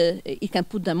that it can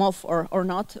put them off or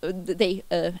not, they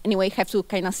anyway have to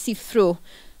kind of sift through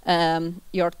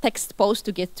your text post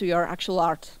to get to your actual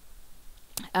art.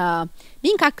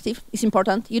 Being active is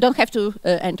important. You don't have to,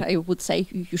 and I would say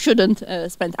you shouldn't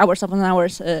spend hours upon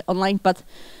hours online, but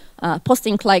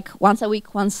posting like once a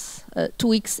week, once 2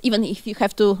 weeks, even if you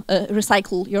have to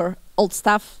recycle your old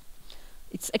stuff,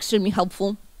 it's extremely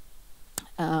helpful.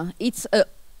 It's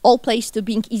all plays to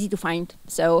being easy to find.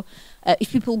 So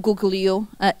if people Google you,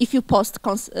 if you post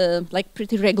like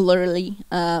pretty regularly,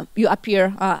 you appear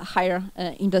higher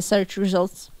in the search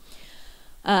results.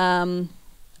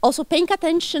 Also paying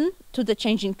attention to the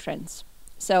changing trends.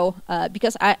 So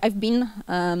because I've been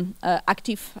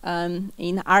active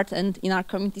in art and in our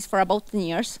communities for about 10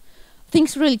 years,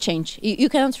 things really change. You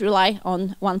cannot rely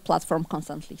on one platform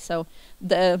constantly. So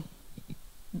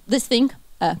this thing,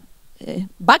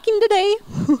 back in the day,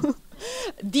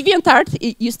 DeviantArt,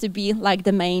 it used to be like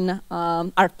the main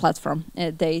art platform.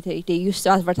 They used to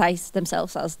advertise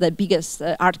themselves as the biggest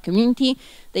art community.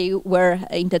 They were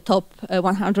in the top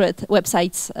 100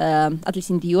 websites, at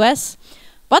least in the US.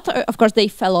 But of course, they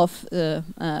fell off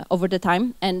over the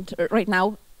time. And right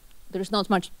now, there's not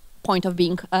much point of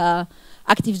being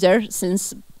active there,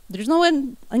 since there's no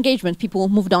engagement. People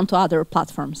moved on to other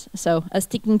platforms. So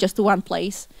sticking just to one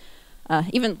place,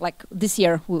 even like this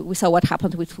year, we saw what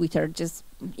happened with Twitter. Just,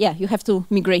 yeah, you have to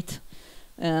migrate.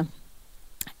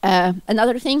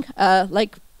 Another thing,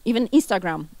 like even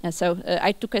Instagram. So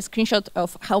I took a screenshot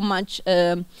of how much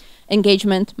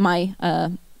engagement my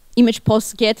image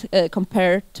posts get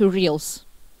compared to Reels.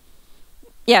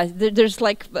 Yeah, there's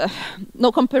like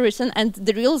no comparison, and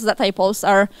the Reels that I post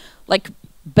are like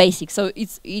basic. So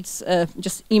it's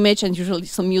just image and usually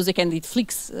some music, and it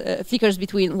flickers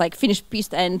between like finished piece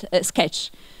and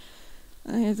sketch.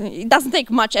 It doesn't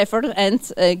take much effort, and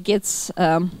gets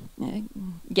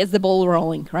the ball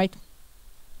rolling, right?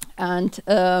 And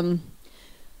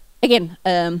again,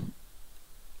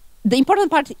 the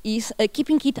important part is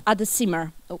keeping it at the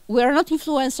simmer. We are not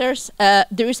influencers.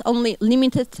 There is only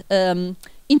limited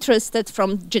interest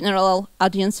from general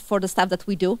audience for the stuff that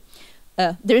we do.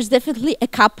 There is definitely a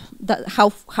cap that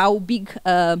how big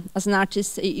as an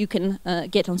artist you can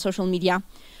get on social media.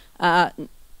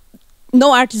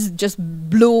 No artist just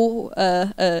blew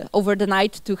over the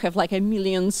night to have like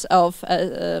millions of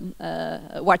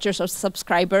watchers or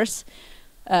subscribers.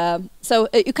 So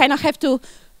you kind of have to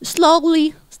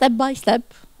slowly, step by step,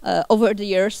 over the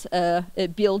years,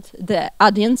 build the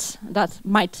audience that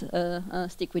might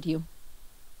stick with you.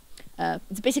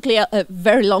 It's basically a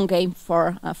very long game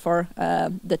for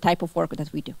the type of work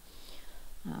that we do.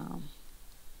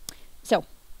 So,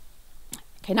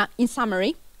 kind of in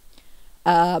summary,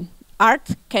 art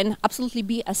can absolutely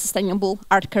be a sustainable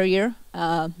art career.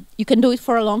 You can do it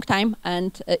for a long time,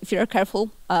 and if you're careful,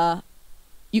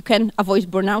 you can avoid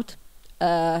burnout.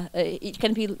 It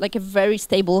can be like a very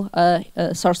stable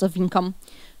source of income.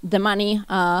 The money,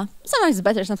 sometimes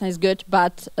better, sometimes good,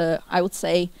 but I would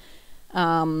say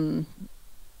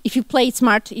if you play it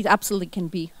smart, it absolutely can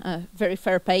be very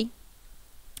fair pay.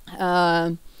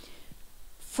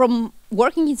 From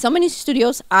working in so many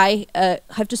studios, I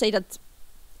have to say that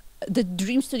the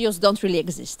dream studios don't really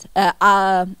exist.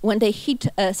 When they hit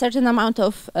a certain amount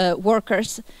of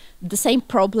workers, the same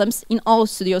problems in all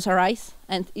studios arise,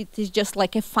 and it is just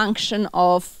like a function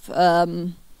of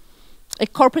a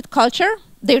corporate culture.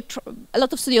 A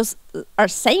lot of studios are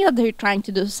saying that they're trying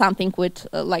to do something with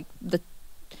like the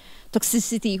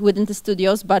toxicity within the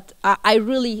studios, but I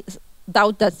really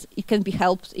doubt that it can be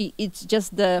helped. It's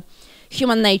just the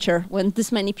human nature. When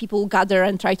this many people gather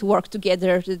and try to work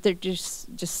together, there's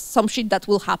just some shit that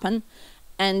will happen.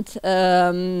 And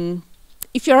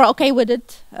if you're okay with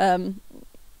it,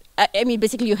 I mean,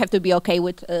 basically you have to be okay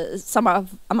with some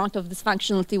amount of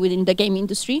dysfunctionality within the game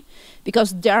industry,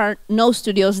 because there are no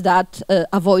studios that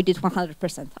avoid it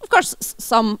 100%. Of course,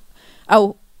 some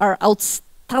are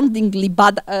outstandingly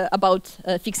bad about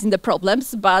fixing the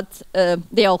problems, but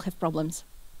they all have problems.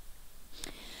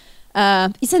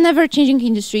 It's a never-changing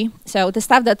industry, so the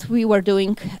stuff that we were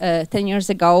doing 10 years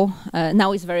ago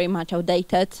now is very much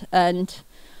outdated, and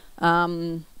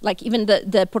like even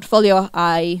the portfolio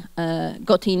I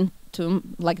got into,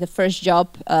 like the first job,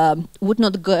 would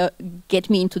not get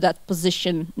me into that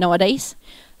position nowadays.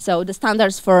 So the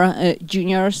standards for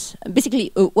juniors,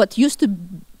 basically what used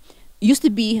to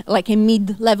be like a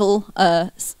mid-level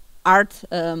art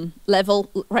level,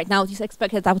 right now it is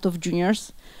expected out of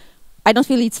juniors. I don't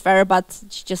feel it's fair, but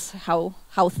it's just how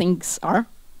things are.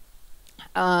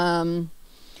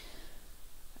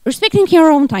 Respecting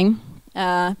your own time,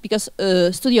 because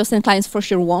studios and clients for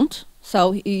sure won't.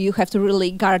 So you have to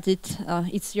really guard it.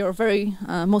 It's your very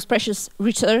most precious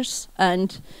resource,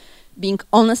 and being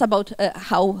honest about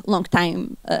how much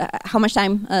time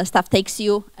stuff takes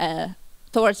you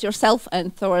towards yourself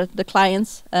and toward the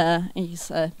clients is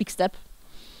a big step.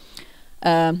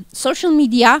 Social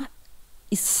media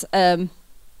is, in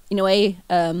a way,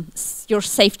 your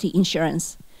safety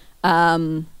insurance.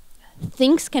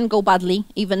 things can go badly.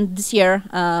 Even this year,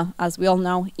 as we all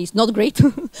know, is not great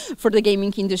for the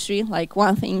gaming industry. Like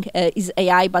one thing is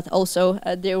AI, but also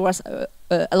there was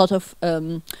a lot of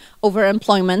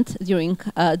overemployment during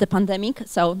the pandemic.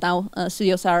 So now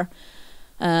studios are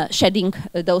shedding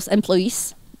those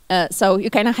employees. So you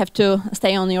kind of have to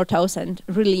stay on your toes and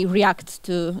really react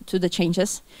to the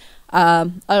changes.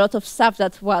 A lot of stuff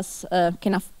that was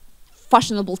kind of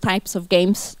fashionable types of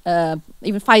games,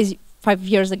 even 5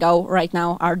 years ago, right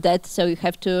now are dead. So you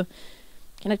have to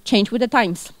kind of change with the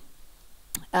times.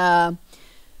 And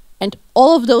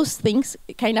all of those things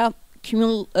kind of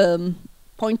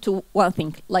point to one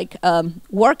thing, like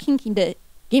working in the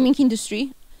gaming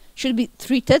industry should be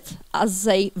treated as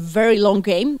a very long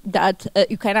game that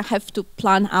you kind of have to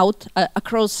plan out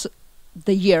across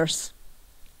the years.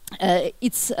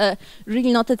 It's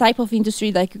really not the type of industry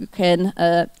that you can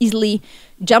easily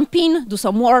jump in, do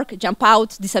some work, jump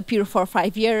out, disappear for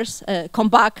 5 years, come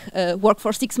back, work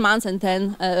for 6 months, and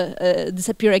then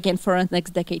disappear again for the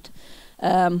next decade.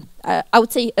 I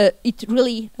would say it's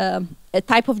really a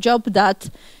type of job that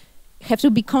have to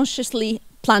be consciously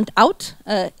planned out.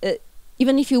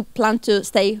 Even if you plan to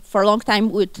stay for a long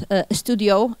time with a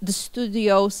studio, the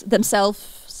studios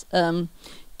themselves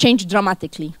change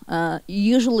dramatically.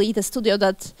 Usually the studio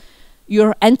that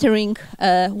you're entering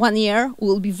 1 year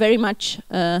will be very much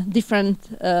different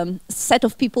set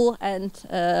of people and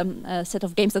a set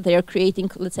of games that they are creating,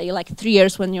 let's say like 3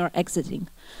 years when you're exiting.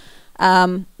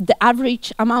 The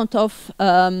average amount of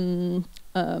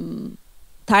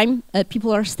time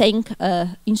people are staying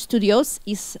in studios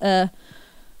is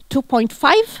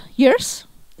 2.5 years.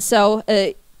 So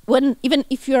even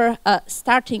if you're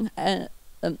starting to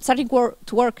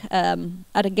work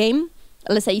at a game,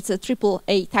 let's say it's a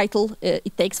AAA title,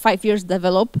 it takes 5 years to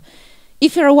develop.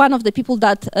 If you're one of the people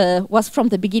that was from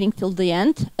the beginning till the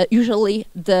end, usually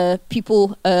the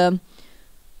people, the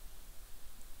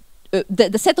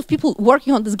set of people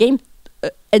working on this game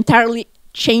entirely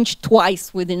changed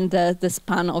twice within the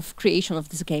span of creation of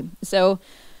this game. So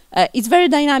it's very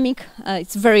dynamic.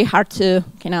 It's very hard to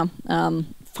kind of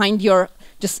find your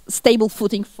just stable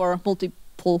footing for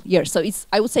multiple years. So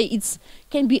I would say it's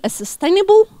can be a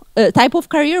sustainable type of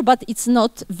career, but it's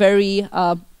not very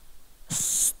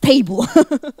stable.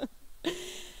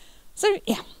 So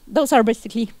yeah, those are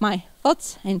basically my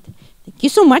thoughts, and thank you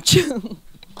so much.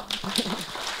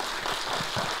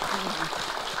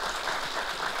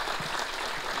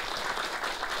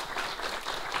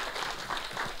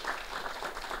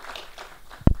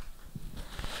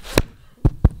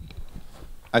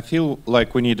 I feel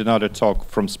like we need another talk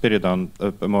from Spiridon,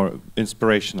 more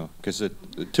inspirational, because it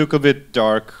took a bit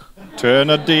dark turn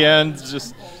at the end.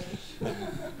 Just.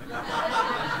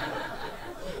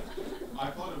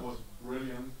 I thought it was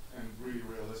brilliant and really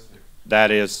realistic.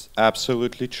 That is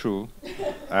absolutely true,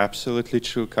 absolutely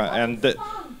true. And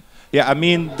yeah, I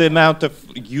mean the amount of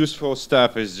useful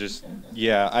stuff is just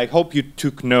I hope you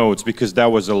took notes because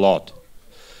that was a lot.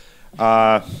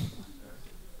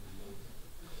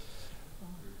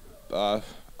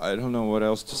 I don't know what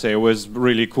else to say. It was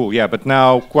really cool. Yeah, but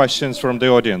now questions from the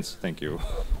audience. Thank you.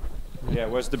 Yeah,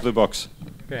 where's the blue box?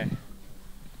 Okay.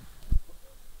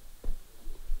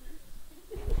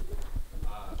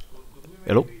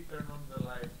 Hello. Turn on the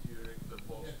light during the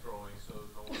box drawing so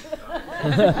no one's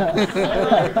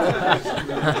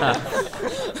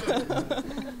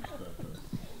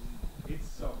It's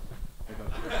so.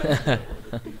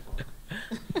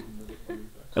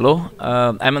 Hello,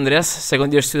 I'm Andreas,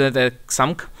 second year student at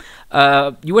XAMK.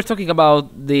 You were talking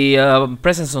about the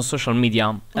presence on social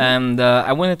media, and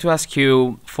I wanted to ask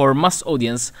you, for mass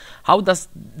audience, how does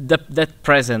that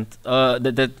presence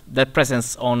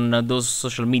on those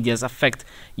social medias affect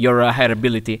your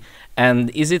hireability? And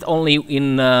is it only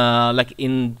in like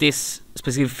in this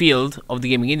specific field of the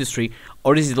gaming industry,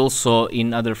 or is it also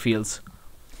in other fields?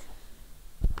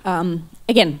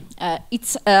 Again,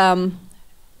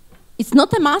 it's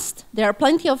not a must. There are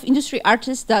plenty of industry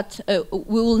artists that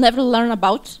we will never learn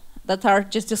about, that are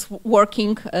just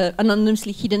working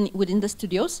anonymously hidden within the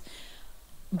studios.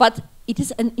 But it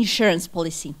is an insurance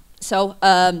policy. So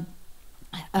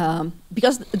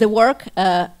because the work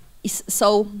is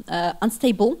so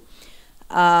unstable,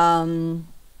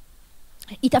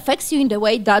 it affects you in the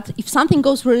way that if something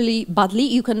goes really badly,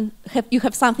 you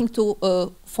have something to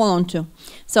fall onto.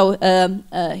 So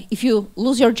if you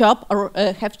lose your job or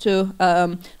have to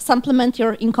supplement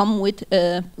your income with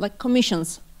like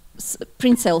commissions,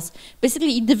 print sales,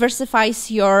 basically it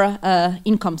diversifies your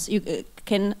incomes. You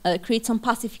can create some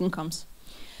passive incomes.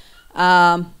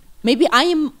 Maybe I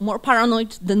am more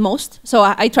paranoid than most, so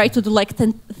I try to do like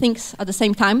 10 things at the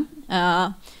same time.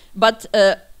 but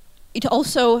it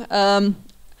also, I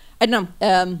don't know,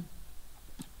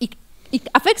 it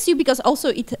affects you because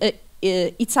also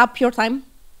it's up your time,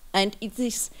 and it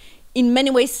is in many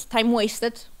ways time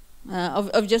wasted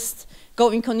of just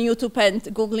going on YouTube and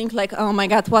Googling like, oh my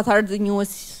God, what are the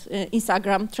newest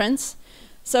Instagram trends?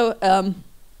 So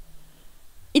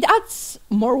it adds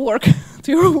more work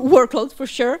to your workload for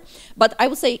sure. But I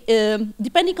would say,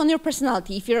 depending on your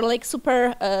personality, if you're like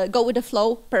super go with the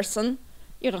flow person,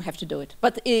 you don't have to do it.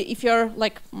 But if you're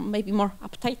like maybe more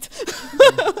uptight,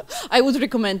 I would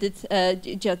recommend it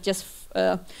just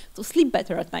to sleep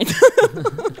better at night.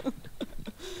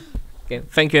 Okay,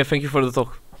 thank you for the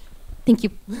talk. Thank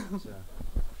you.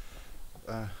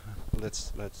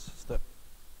 Let's step.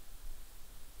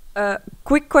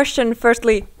 Quick question.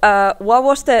 Firstly, what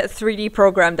was the 3D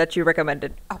program that you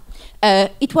recommended?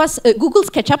 It was Google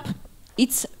SketchUp.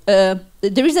 It's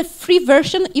there is a free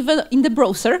version even in the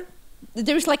browser.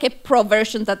 There is like a pro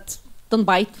version that don't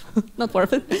buy it, not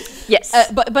worth it. Yes.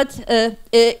 But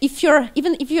if you're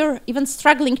even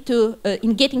struggling to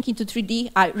in getting into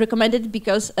 3D, I recommend it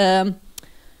because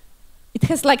it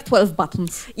has like 12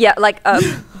 buttons. Yeah, like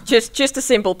just a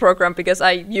simple program, because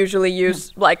I usually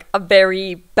use like a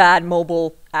very bad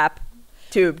mobile app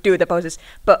to do the poses.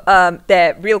 But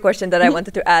the real question that I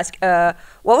wanted to ask,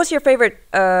 what was your favorite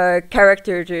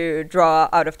character to draw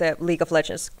out of the League of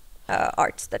Legends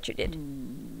arts that you did?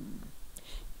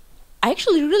 I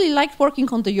actually really liked working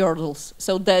on the yordles,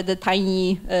 so the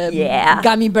tiny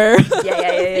gummy bear.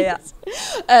 Yeah.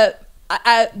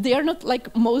 They are not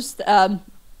like most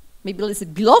maybe let's say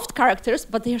beloved characters,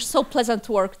 but they are so pleasant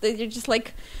to work. They're just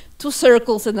like two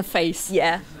circles in the face.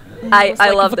 Yeah, I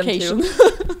like love them too.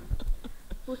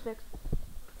 Who's next?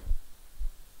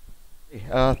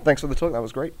 Thanks for the talk, that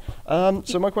was great.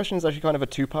 So my question is actually kind of a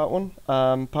two-part one.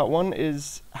 Part one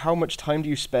is, how much time do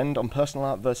you spend on personal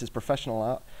art versus professional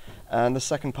art? And the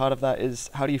second part of that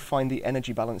is, how do you find the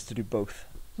energy balance to do both?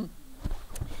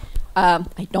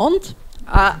 I don't.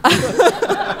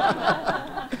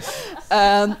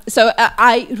 So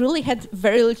I really had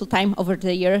very little time over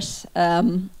the years,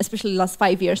 especially the last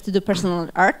 5 years, to do personal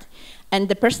art. And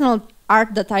the personal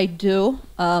art that I do,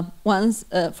 for once,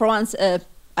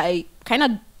 I kind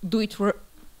of do it,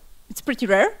 it's pretty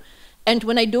rare. And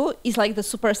when I do, it's like the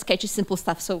super sketchy, simple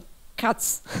stuff. So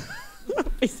cats,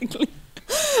 basically.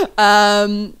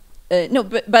 No,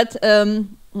 but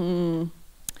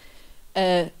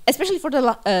especially for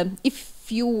the,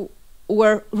 if you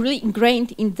were really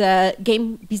ingrained in the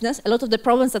game business, a lot of the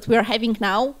problems that we are having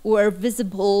now were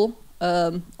visible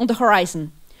on the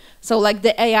horizon. So like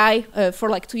the AI, for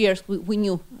like 2 years, we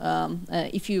knew,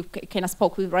 if you kind of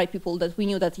spoke with right people, that we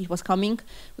knew that it was coming.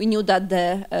 We knew that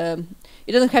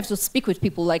you didn't have to speak with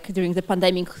people like during the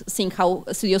pandemic, seeing how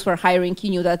studios were hiring. You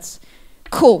knew that,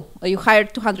 cool, you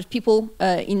hired 200 people,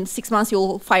 in 6 months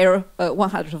you'll fire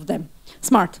 100 of them.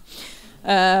 Smart.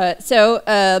 So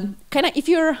kind of if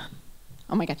you're,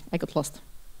 oh my God, I got lost.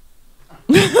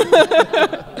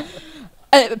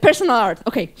 Personal art,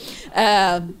 okay.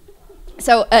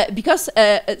 So because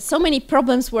so many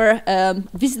problems were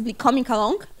visibly coming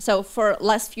along, so for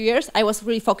last few years I was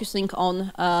really focusing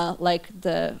on like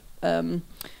the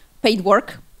paid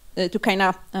work to kind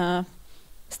of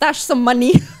stash some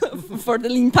money for the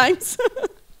lean times.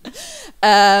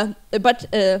 But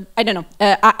I don't know,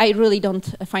 I really don't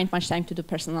find much time to do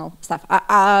personal stuff.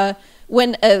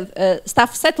 When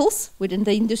stuff settles within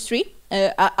the industry,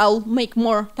 I'll make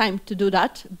more time to do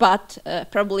that, but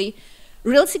probably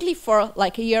realistically for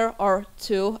like a year or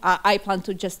two, I plan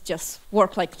to just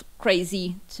work like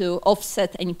crazy to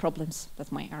offset any problems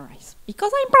that might arise,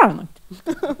 because I'm paranoid.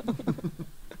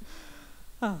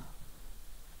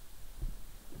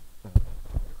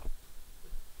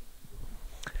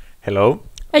 Hello.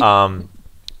 Hey.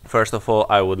 First of all,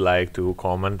 I would like to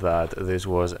comment that this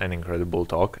was an incredible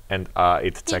talk, and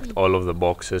it checked all of the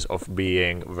boxes of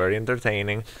being very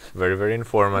entertaining, very, very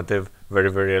informative,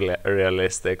 very, very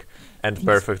realistic, and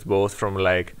perfect both from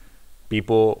like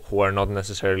people who are not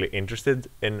necessarily interested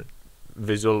in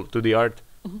visual 2D art,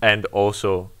 and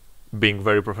also being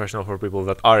very professional for people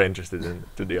that are interested in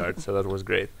 2D art. So that was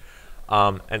great.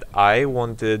 And I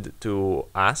wanted to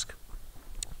ask,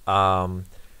 kind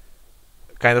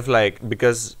of like,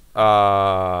 because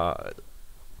okay,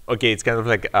 it's kind of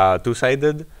like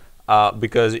two-sided,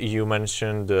 because you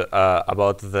mentioned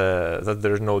about that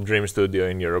there's no dream studio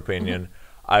in your opinion.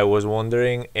 I was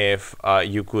wondering if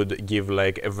you could give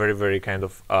like a very, very kind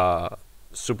of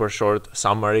super short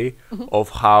summary of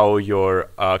how your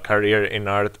career in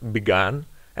art began,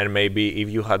 and maybe if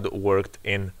you had worked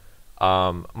in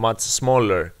much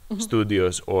smaller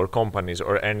studios or companies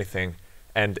or anything,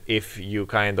 and if you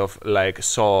kind of like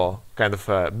saw kind of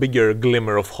a bigger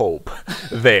glimmer of hope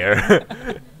there.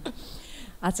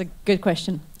 That's a good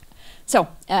question. So,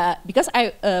 because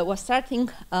I was starting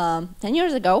 10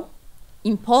 years ago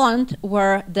in Poland,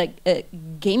 where the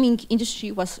gaming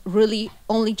industry was really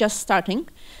only just starting.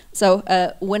 So,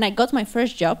 when I got my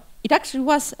first job, it actually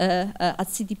was at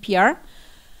CD PR,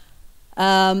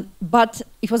 but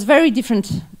it was very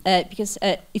different because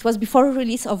it was before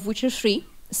release of Witcher 3,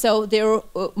 so they were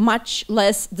much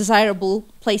less desirable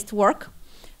place to work.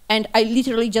 And I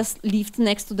literally just lived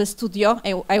next to the studio.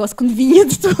 I was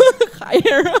convenient to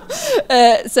hire.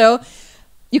 So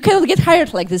you cannot get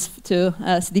hired like this to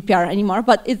CDPR anymore,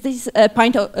 but it is a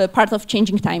part of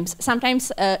changing times.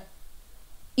 Sometimes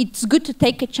it's good to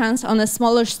take a chance on a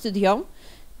smaller studio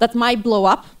that might blow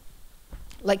up.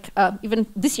 Like even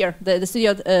this year, the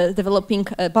studio developing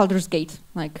Baldur's Gate.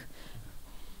 Like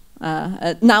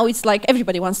now it's like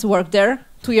everybody wants to work there.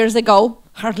 2 years ago,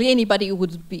 hardly anybody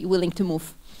would be willing to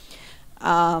move.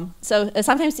 So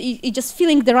sometimes it's just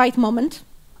feeling the right moment.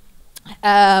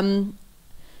 I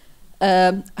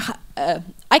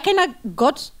kind of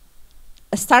got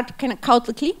a start kind of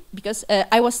chaotically because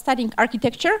I was studying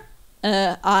architecture.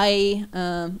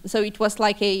 So it was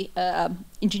like a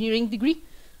engineering degree.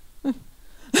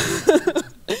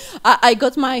 I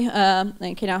got my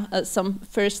some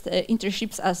first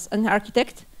internships as an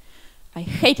architect. I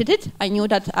hated it. I knew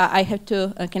that I had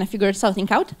to kind of figure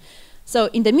something out. So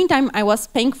in the meantime, I was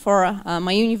paying for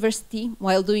my university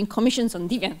while doing commissions on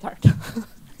DeviantArt.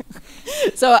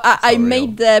 So I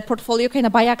made the portfolio kind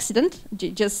of by accident,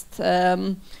 just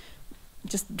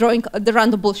drawing the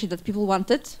random bullshit that people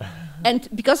wanted. And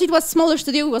because it was smaller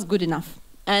studio, it was good enough.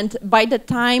 And by the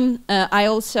time I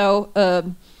also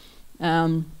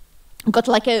got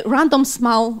like a random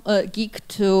small gig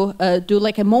to do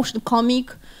like a motion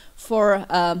comic for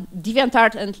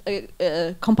DeviantArt and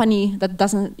a company that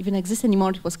doesn't even exist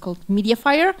anymore. It was called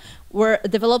Mediafire. We're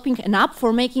developing an app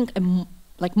for making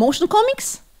like motion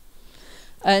comics.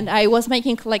 And I was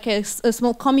making like a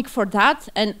small comic for that.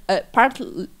 And part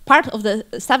of the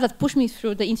stuff that pushed me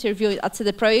through the interview at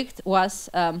CD PROJEKT was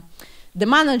the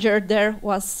manager there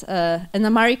was an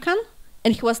American,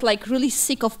 and he was like really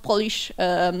sick of Polish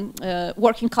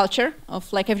working culture,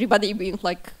 of like everybody being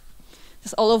like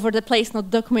just all over the place,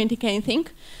 not documenting anything.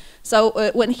 So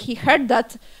when he heard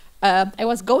that I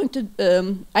was going to,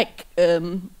 I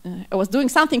was doing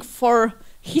something for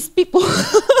his people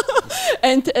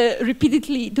and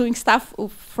repeatedly doing stuff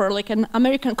for like an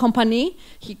American company,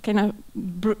 he kind of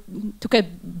took a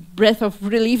breath of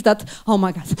relief that, oh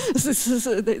my God,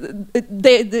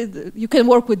 you can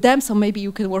work with them, so maybe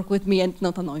you can work with me and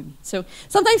not annoy me. So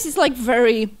sometimes it's like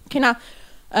very kind of,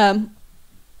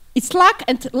 it's luck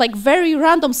and like very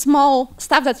random small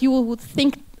stuff that you would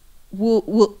think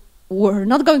were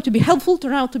not going to be helpful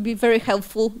turn out to be very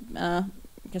helpful.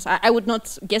 Because I would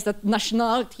not guess that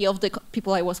nationality of the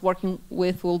people I was working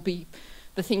with will be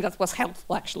the thing that was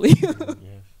helpful, actually. Yes.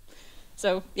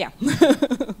 So, yeah.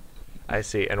 I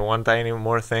see. And one tiny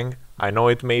more thing. I know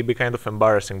it may be kind of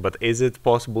embarrassing, but is it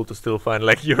possible to still find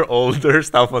like your older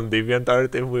stuff on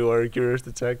DeviantArt if we were curious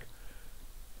to check?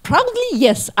 Probably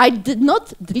yes. I did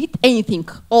not delete anything.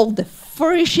 All the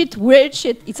furry shit, weird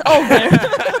shit, it's all there.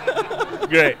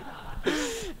 Great.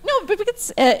 No, but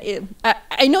because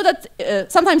I know that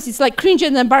sometimes it's like cringy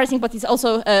and embarrassing, but it's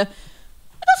also those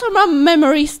are my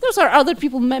memories. Those are other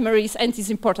people's memories, and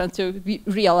it's important to be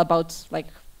real about like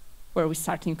where we're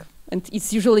starting. And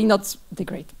it's usually not the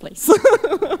great place.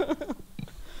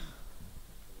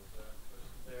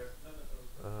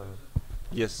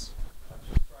 Yes.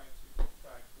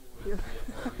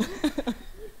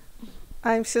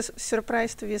 I'm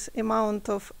surprised with amount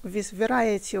of this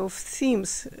variety of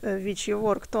themes which you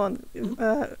worked on.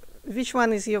 Which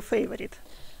one is your favorite?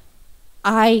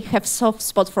 I have soft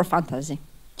spot for fantasy.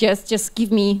 Just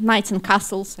give me knights and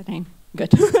castles, and I'm good.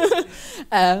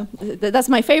 That's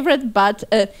my favorite. But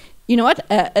you know what?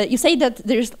 You say that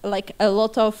there's like a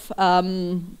lot of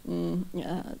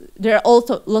there are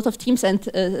also a lot of themes and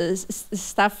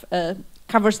stuff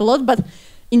covers a lot, but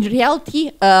in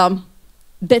reality.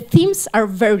 The themes are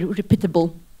very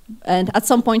repeatable, and at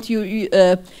some point,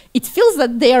 it feels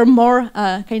that they are more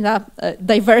kind of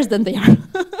diverse than they are.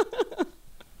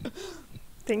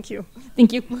 Thank you.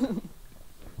 Thank you.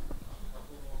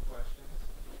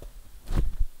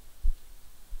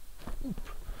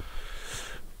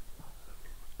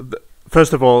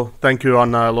 First of all, thank you,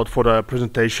 Anna, a lot for the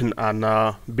presentation and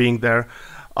being there.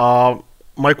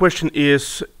 My question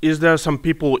is there some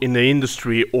people in the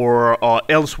industry or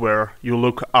elsewhere you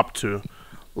look up to,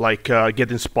 like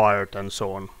get inspired and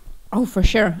so on? Oh, for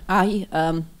sure. I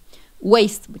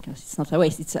waste, because it's not a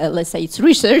waste, it's, let's say it's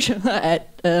research.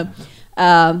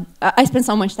 I spend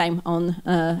so much time on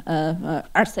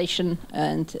ArtStation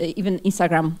and even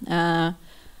Instagram,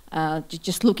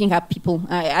 just looking at people.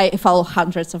 I follow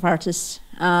hundreds of artists.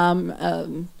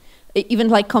 Even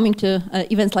like coming to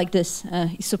events like this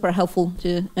is super helpful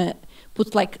to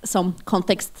put like some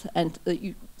context and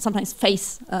you sometimes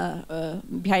face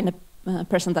behind a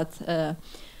person that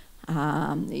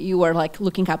you were like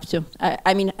looking up to.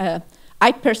 I mean,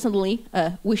 I personally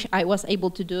wish I was able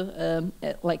to do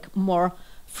like more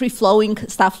free-flowing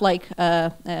stuff like,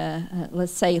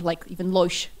 let's say, like even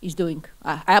Loish is doing.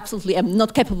 I absolutely am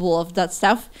not capable of that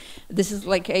stuff. This is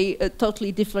like a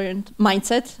totally different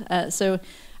mindset. So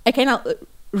I cannot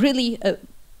really,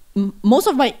 most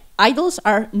of my idols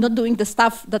are not doing the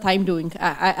stuff that I'm doing.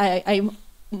 I'm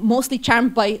mostly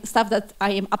charmed by stuff that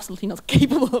I am absolutely not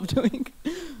capable of doing.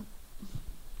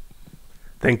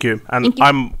 Thank you. And Thank you.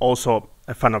 I'm also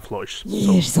a fan of Loish.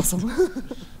 Yeah, she's awesome.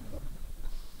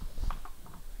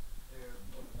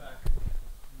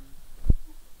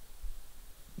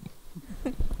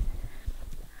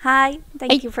 Hi,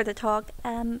 thank Hey. you for the talk.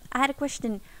 I had a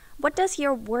question. What does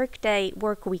your work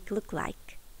week look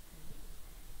like?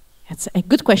 That's a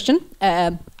good question.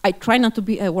 I try not to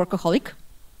be a workaholic.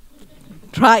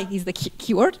 Try is the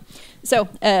keyword. So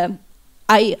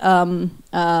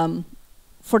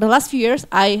for the last few years,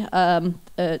 I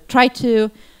try to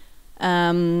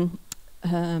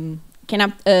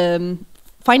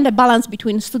find a balance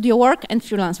between studio work and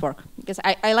freelance work, because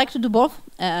I like to do both.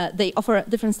 They offer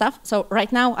different stuff. So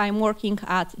right now I'm working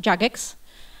at Jagex.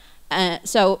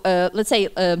 So let's say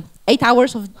 8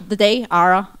 hours of the day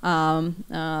are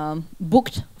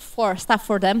booked for stuff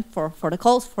for them, for the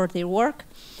calls, for their work.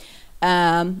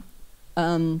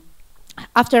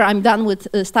 After I'm done with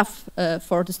stuff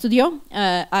for the studio,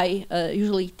 I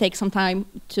usually take some time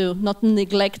to not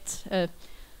neglect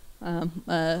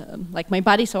like my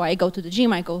body. So I go to the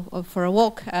gym, I go for a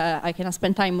walk, I can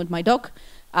spend time with my dog.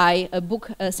 I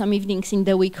book some evenings in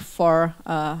the week for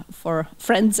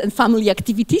friends and family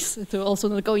activities to also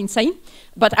not go insane.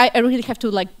 But I really have to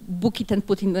like book it and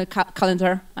put in the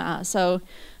calendar, so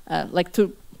like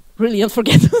to really not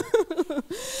forget.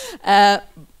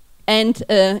 And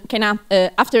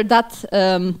after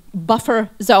that buffer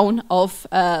zone of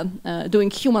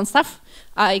doing human stuff,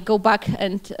 I go back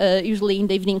and usually in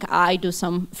the evening I do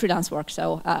some freelance work.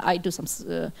 So I do some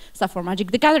stuff for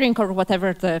Magic the Gathering or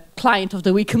whatever the client of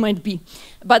the week might be.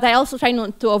 But I also try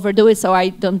not to overdo it, so I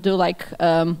don't do like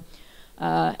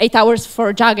 8 hours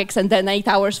for Jagex and then 8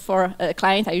 hours for a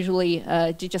client. I usually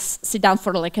just sit down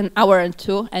for like an hour and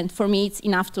two, and for me it's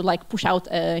enough to like push out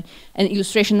an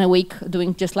illustration a week,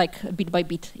 doing just like bit by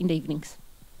bit in the evenings.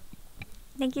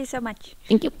 Thank you so much.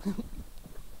 Thank you.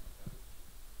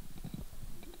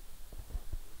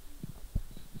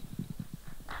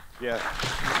 Yeah,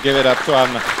 give it up to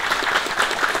Anna.